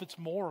don't know if it's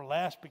more or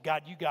less, but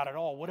God, you got it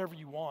all. Whatever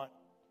you want,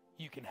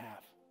 you can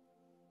have.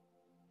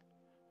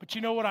 But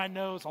you know what I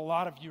know is a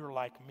lot of you are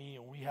like me,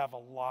 and we have a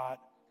lot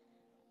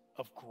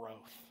of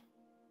growth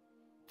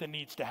that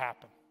needs to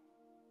happen.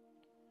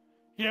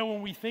 You know,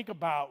 when we think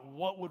about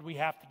what would we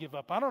have to give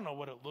up, I don't know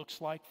what it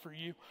looks like for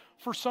you.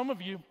 For some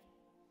of you,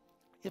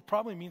 it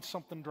probably means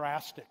something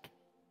drastic.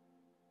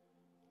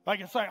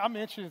 Like, it's like I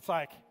mentioned, it's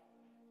like,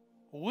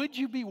 would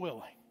you be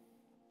willing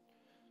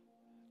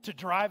to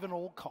drive an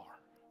old car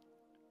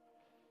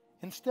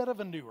instead of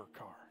a newer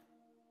car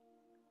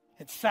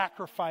and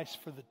sacrifice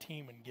for the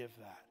team and give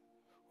that?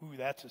 Ooh,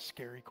 that's a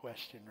scary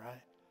question,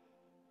 right?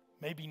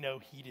 Maybe no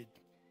heated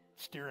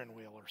steering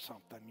wheel or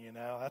something, you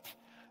know.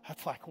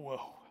 That's like, whoa,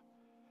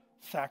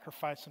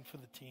 sacrificing for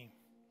the team.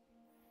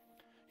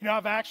 You know,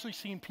 I've actually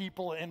seen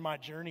people in my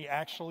journey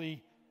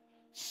actually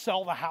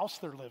sell the house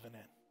they're living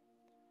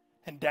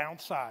in and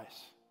downsize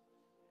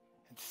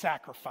and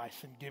sacrifice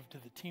and give to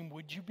the team.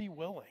 Would you be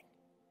willing?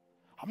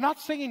 I'm not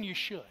saying you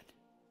should,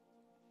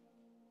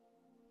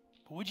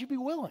 but would you be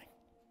willing?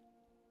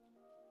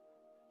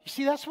 You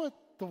see, that's what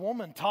the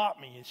woman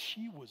taught me, is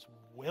she was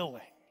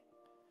willing.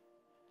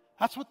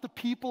 That's what the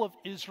people of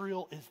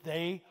Israel is,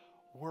 they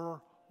were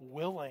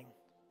willing.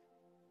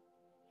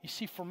 You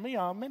see, for me,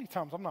 many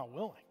times I'm not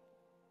willing.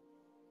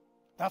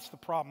 That's the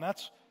problem.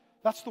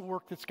 That's the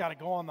work that's got to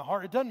go on the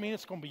heart. It doesn't mean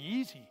it's going to be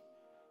easy.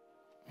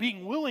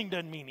 Being willing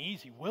doesn't mean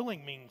easy.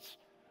 Willing means,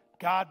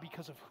 God,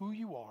 because of who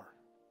you are,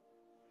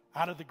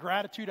 Out of the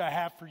gratitude I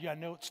have for you, I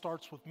know it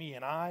starts with me,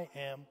 and I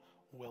am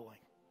willing.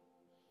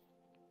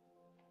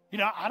 You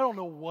know, I don't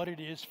know what it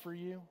is for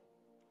you.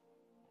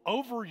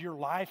 Over your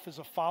life as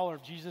a follower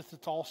of Jesus,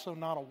 it's also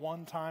not a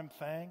one-time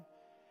thing.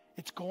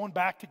 It's going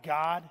back to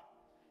God.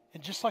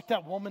 And just like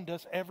that woman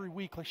does every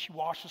week, like she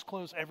washes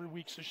clothes every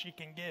week so she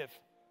can give.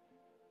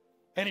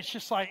 And it's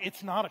just like,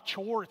 it's not a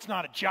chore, it's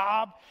not a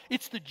job.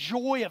 It's the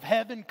joy of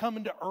heaven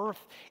coming to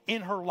earth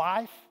in her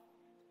life.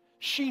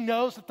 She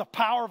knows that the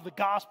power of the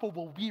gospel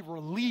will be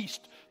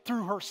released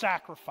through her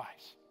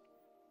sacrifice.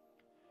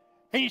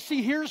 And you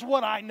see, here's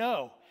what I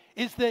know,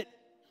 is that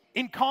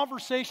in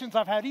conversations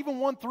I've had, even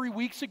one 3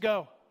 weeks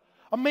ago,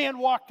 a man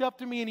walked up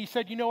to me and he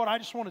said, you know what, I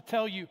just want to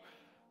tell you,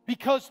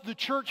 because the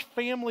church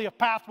family of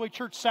Pathway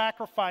Church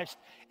sacrificed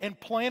and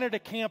planted a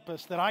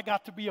campus that I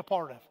got to be a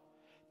part of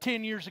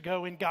 10 years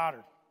ago in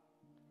Goddard.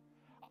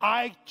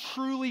 I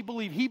truly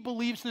believe, he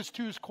believes this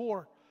to his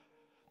core,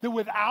 that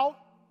without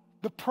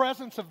the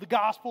presence of the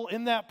gospel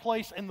in that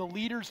place and the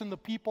leaders and the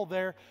people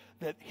there,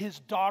 that his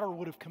daughter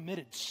would have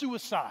committed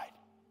suicide.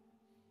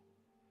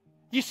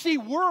 You see,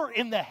 we're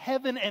in the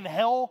heaven and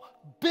hell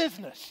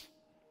business.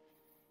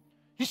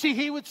 You see,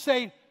 he would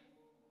say,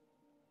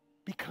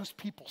 because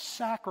people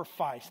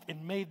sacrificed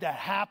and made that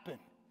happen.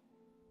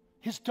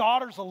 His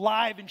daughter's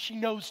alive and she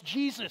knows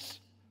Jesus.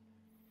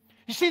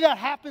 You see, that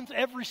happens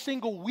every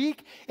single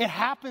week. It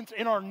happens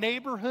in our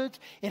neighborhoods.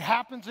 It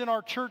happens in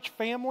our church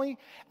family.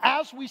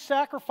 As we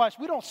sacrifice,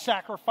 we don't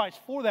sacrifice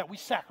for that. We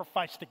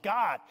sacrifice to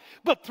God.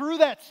 But through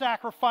that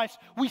sacrifice,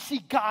 we see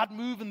God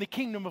move and the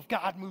kingdom of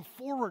God move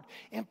forward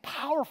in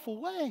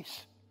powerful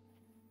ways.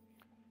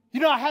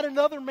 You know, I had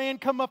another man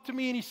come up to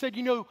me and he said,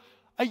 you know,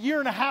 a year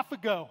and a half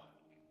ago,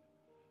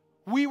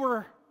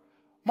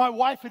 my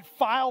wife had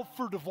filed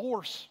for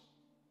divorce.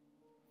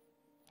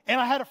 And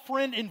I had a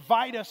friend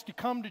invite us to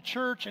come to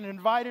church and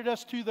invited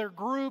us to their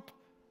group.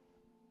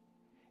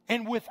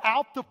 And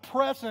without the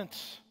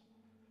presence,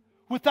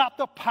 without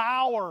the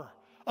power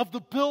of the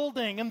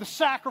building and the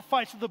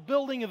sacrifice of the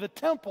building of the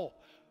temple,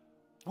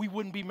 we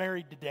wouldn't be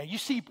married today. You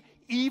see,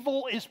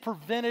 evil is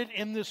prevented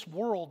in this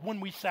world when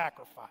we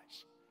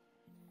sacrifice.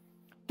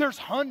 There's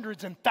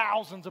hundreds and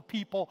thousands of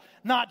people,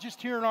 not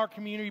just here in our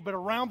community, but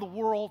around the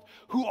world,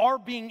 who are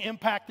being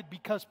impacted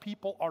because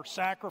people are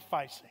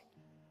sacrificing.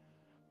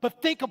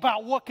 But think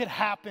about what could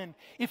happen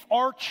if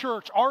our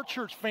church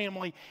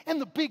family, and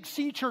the Big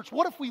C church,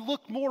 what if we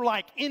looked more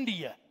like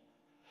India?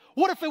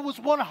 What if it was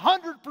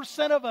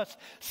 100% of us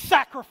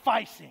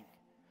sacrificing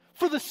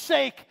for the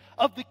sake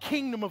of the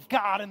kingdom of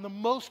God and the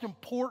most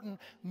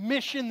important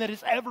mission that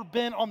has ever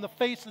been on the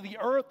face of the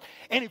earth?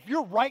 And if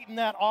you're writing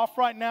that off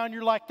right now and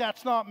you're like,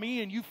 that's not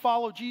me, and you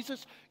follow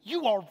Jesus,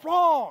 you are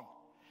wrong.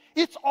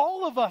 It's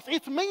all of us.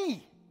 It's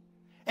me.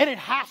 And it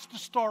has to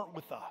start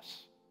with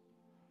us.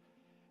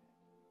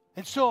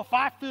 And so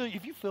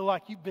if you feel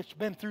like you've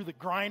been through the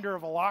grinder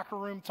of a locker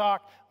room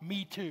talk,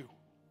 me too.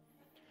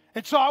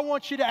 And so I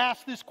want you to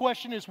ask this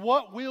question is,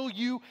 what will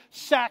you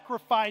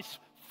sacrifice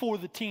for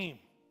the team?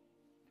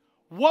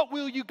 What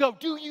will you go?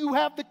 Do you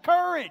have the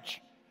courage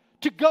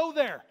to go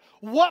there?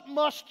 What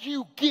must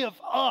you give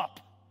up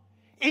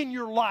in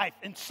your life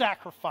and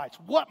sacrifice?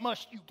 What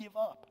must you give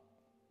up?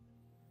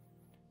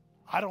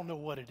 I don't know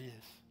what it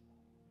is.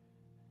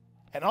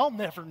 And I'll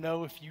never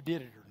know if you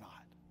did it or not.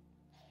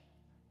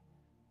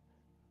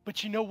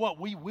 But you know what?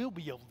 We will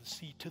be able to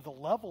see to the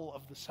level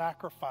of the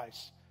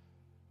sacrifice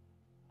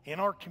in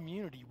our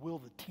community, will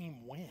the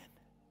team win?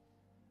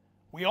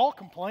 We all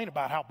complain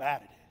about how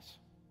bad it is.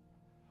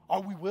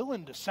 Are we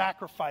willing to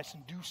sacrifice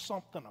and do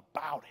something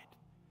about it?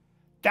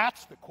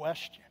 That's the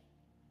question.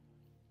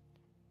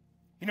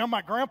 You know,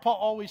 my grandpa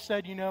always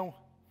said, you know,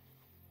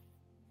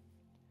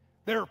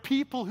 there are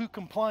people who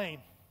complain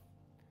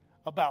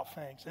about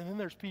things, and then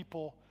there's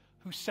people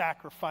who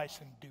sacrifice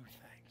and do things.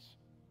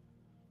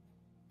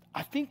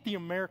 I think the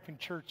American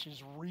church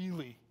is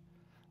really,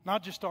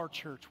 not just our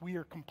church, we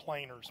are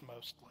complainers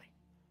mostly.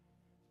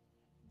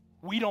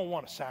 We don't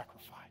want to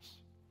sacrifice.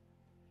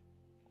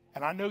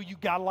 And I know you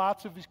got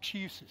lots of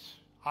excuses.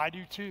 I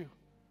do too.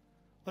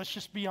 Let's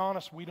just be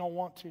honest, we don't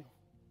want to.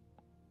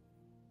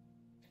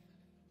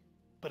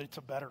 But it's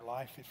a better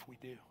life if we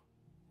do.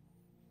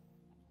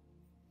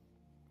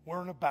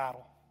 We're in a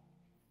battle.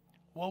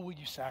 What will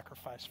you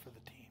sacrifice for the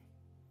team?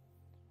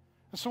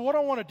 And so what I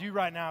want to do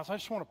right now is I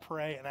just want to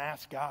pray and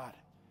ask God,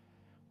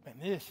 man,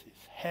 this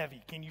is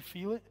heavy. Can you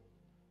feel it?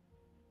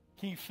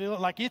 Can you feel it?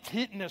 Like it's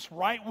hitting us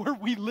right where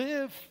we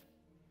live.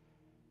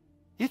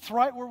 It's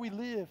right where we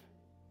live.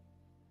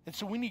 And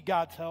so we need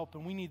God's help,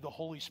 and we need the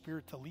Holy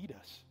Spirit to lead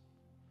us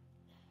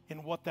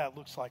in what that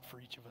looks like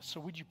for each of us. So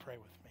would you pray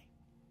with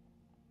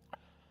me?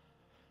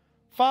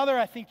 Father,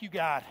 I thank you,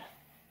 God,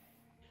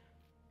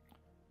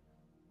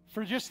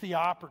 for just the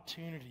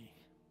opportunity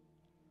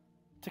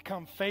to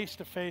come face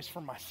to face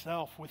for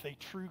myself with a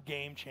true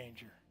game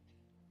changer.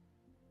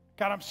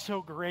 God, I'm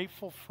so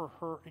grateful for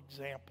her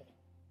example.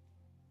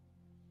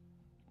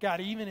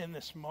 God, even in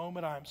this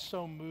moment, I'm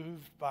so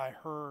moved by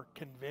her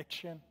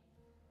conviction,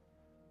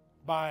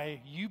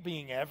 by you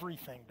being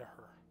everything to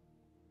her.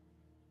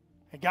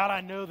 And God,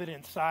 I know that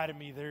inside of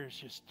me there's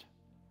just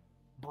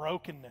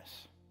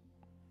brokenness.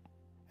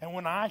 And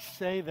when I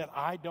say that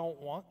I don't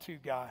want to,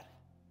 God,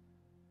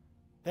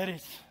 that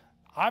is,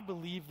 I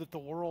believe that the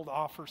world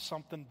offers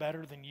something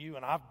better than you,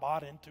 and I've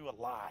bought into a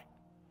lie.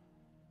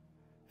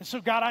 And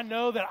so, God, I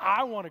know that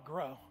I want to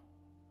grow.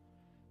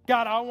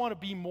 God, I want to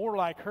be more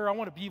like her. I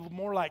want to be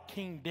more like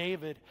King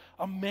David,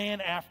 a man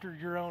after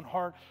your own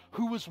heart,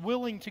 who was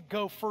willing to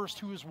go first,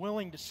 who was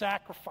willing to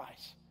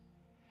sacrifice.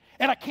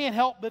 And I can't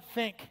help but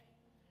think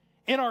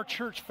in our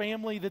church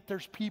family that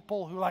there's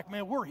people who are like,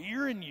 man, we're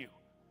hearing you.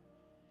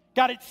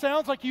 God, it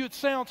sounds like you. It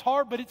sounds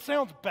hard, but it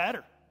sounds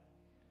better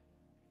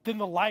than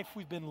the life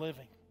we've been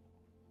living.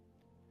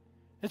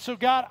 And so,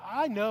 God,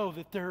 I know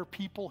that there are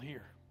people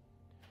here.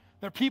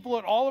 There are people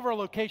at all of our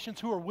locations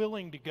who are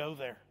willing to go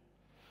there,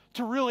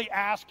 to really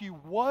ask you,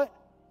 what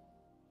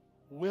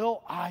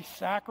will I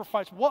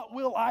sacrifice? What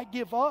will I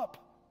give up?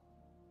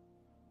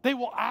 They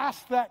will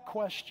ask that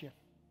question.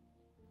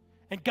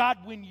 And God,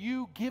 when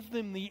you give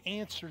them the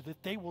answer,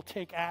 that they will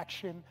take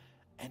action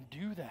and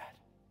do that.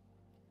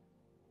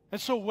 And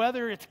so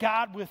whether it's,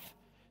 God, with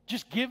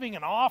just giving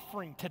an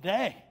offering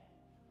today,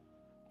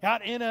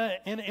 God,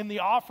 in the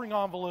offering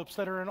envelopes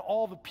that are in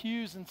all the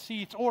pews and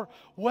seats, or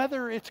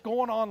whether it's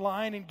going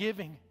online and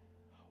giving,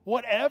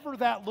 whatever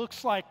that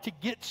looks like to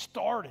get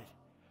started,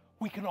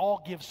 we can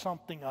all give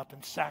something up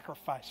and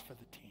sacrifice for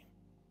the team.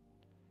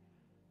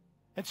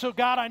 And so,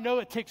 God, I know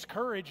it takes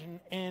courage,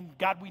 and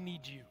God, we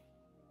need you.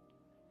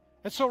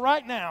 And so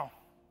right now,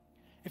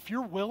 if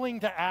you're willing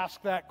to ask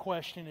that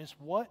question, is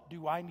what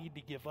do I need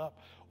to give up?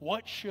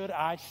 What should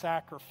I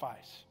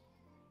sacrifice?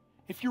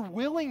 If you're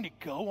willing to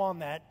go on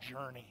that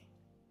journey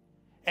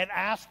and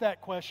ask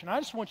that question, I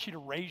just want you to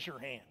raise your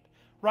hand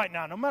right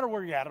now, no matter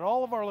where you're at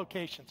all of our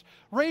locations.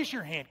 Raise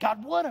your hand.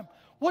 God,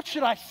 what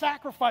should I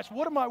sacrifice?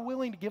 What am I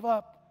willing to give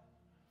up?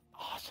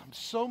 Awesome.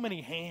 So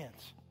many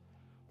hands.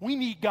 We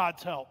need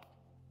God's help.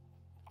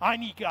 I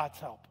need God's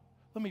help.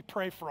 Let me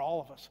pray for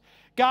all of us.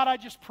 God, I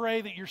just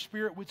pray that your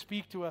Spirit would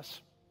speak to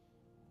us.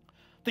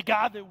 That,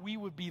 God, that we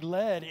would be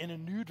led in a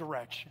new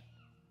direction.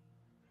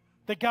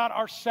 That, God,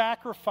 our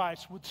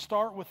sacrifice would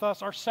start with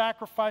us. Our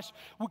sacrifice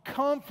would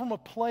come from a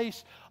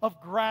place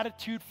of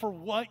gratitude for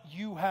what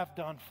you have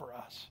done for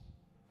us.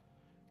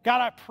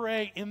 God, I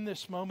pray in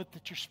this moment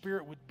that your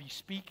Spirit would be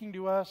speaking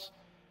to us.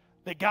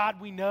 That, God,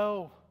 we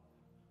know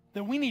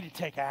that we need to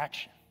take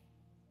action.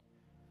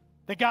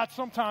 That, God,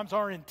 sometimes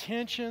our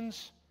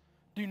intentions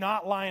do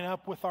not line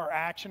up with our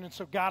action. And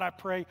so, God, I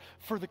pray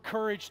for the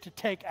courage to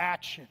take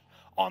action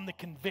on the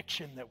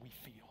conviction that we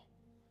feel.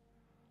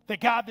 That,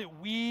 God,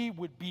 that we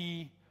would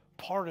be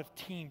part of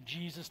Team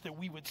Jesus, that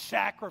we would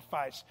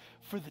sacrifice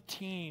for the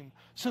team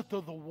so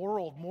that the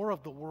world, more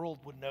of the world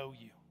would know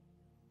you.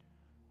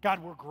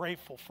 God, we're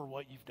grateful for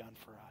what you've done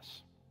for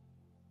us.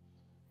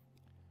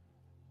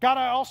 God,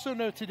 I also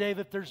know today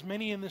that there's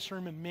many in this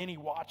room and many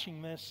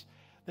watching this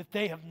that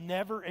they have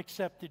never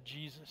accepted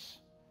Jesus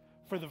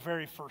for the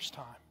very first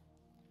time.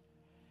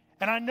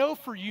 And I know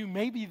for you,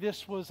 maybe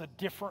this was a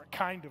different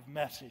kind of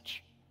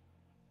message.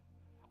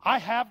 I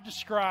have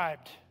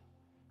described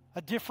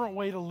a different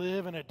way to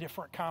live and a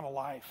different kind of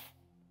life.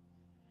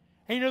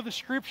 And you know, the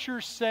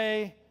scriptures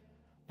say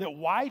that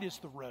wide is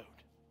the road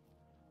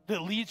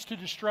that leads to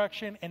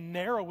destruction, and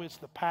narrow is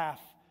the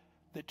path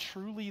that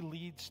truly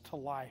leads to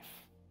life.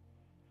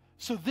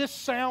 So this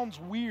sounds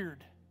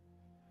weird,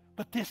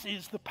 but this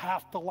is the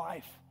path to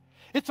life.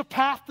 It's a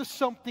path to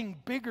something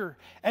bigger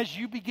as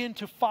you begin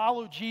to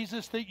follow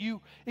Jesus, that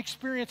you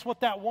experience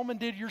what that woman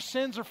did. Your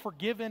sins are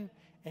forgiven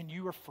and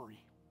you are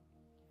free.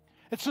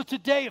 And so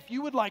today, if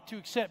you would like to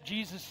accept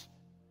Jesus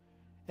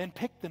and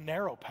pick the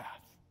narrow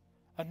path,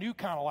 a new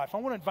kind of life, I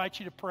want to invite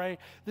you to pray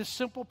this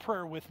simple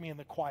prayer with me in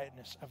the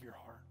quietness of your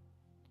heart.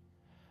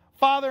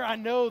 Father, I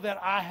know that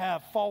I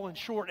have fallen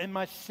short, and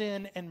my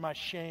sin and my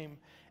shame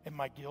and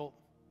my guilt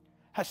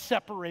has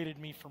separated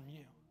me from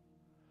you.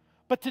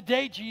 But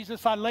today,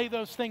 Jesus, I lay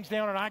those things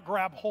down and I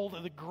grab hold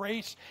of the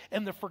grace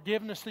and the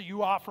forgiveness that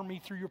you offer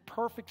me through your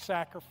perfect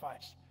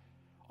sacrifice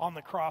on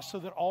the cross, so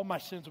that all my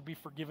sins would be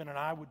forgiven and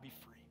I would be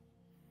free.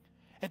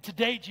 And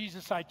today,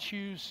 Jesus, I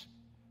choose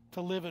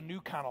to live a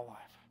new kind of life.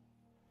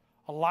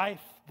 A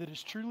life that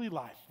is truly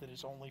life that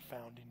is only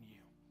found in you.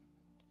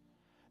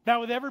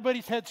 Now, with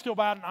everybody's head still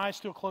bowed and eyes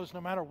still closed,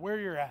 no matter where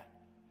you're at,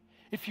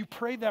 if you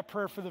prayed that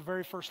prayer for the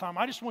very first time,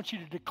 I just want you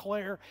to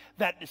declare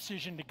that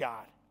decision to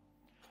God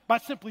by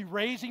simply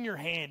raising your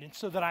hand, and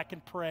so that I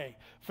can pray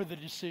for the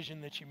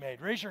decision that you made.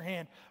 Raise your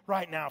hand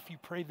right now if you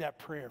prayed that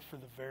prayer for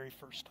the very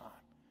first time.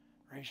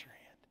 Raise your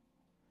hand.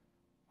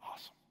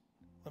 Awesome.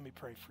 Let me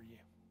pray for you.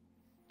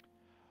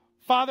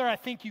 Father, I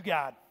thank you,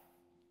 God,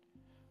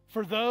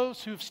 for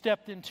those who have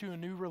stepped into a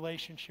new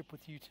relationship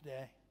with you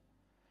today.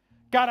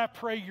 God, I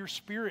pray your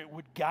Spirit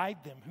would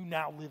guide them who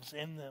now lives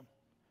in them,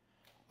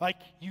 like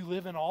you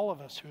live in all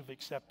of us who have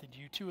accepted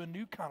you, to a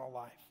new kind of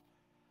life.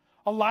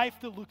 A life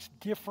that looks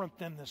different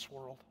than this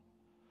world.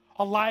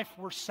 A life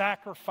where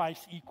sacrifice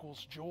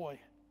equals joy.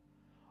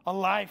 A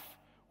life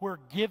where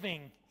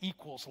giving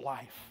equals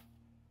life.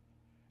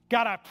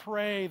 God, I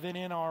pray that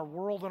in our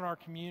world and our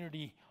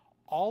community,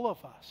 all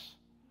of us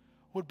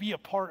would be a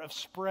part of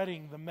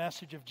spreading the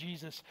message of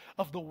Jesus,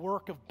 of the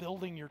work of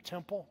building your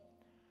temple.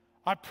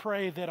 I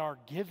pray that our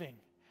giving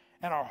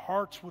and our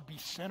hearts would be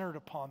centered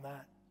upon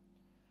that,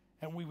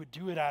 and we would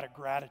do it out of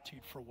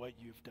gratitude for what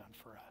you've done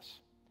for us.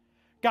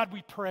 God,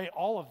 we pray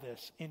all of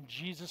this in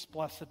Jesus'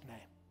 blessed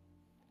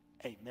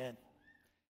name. Amen.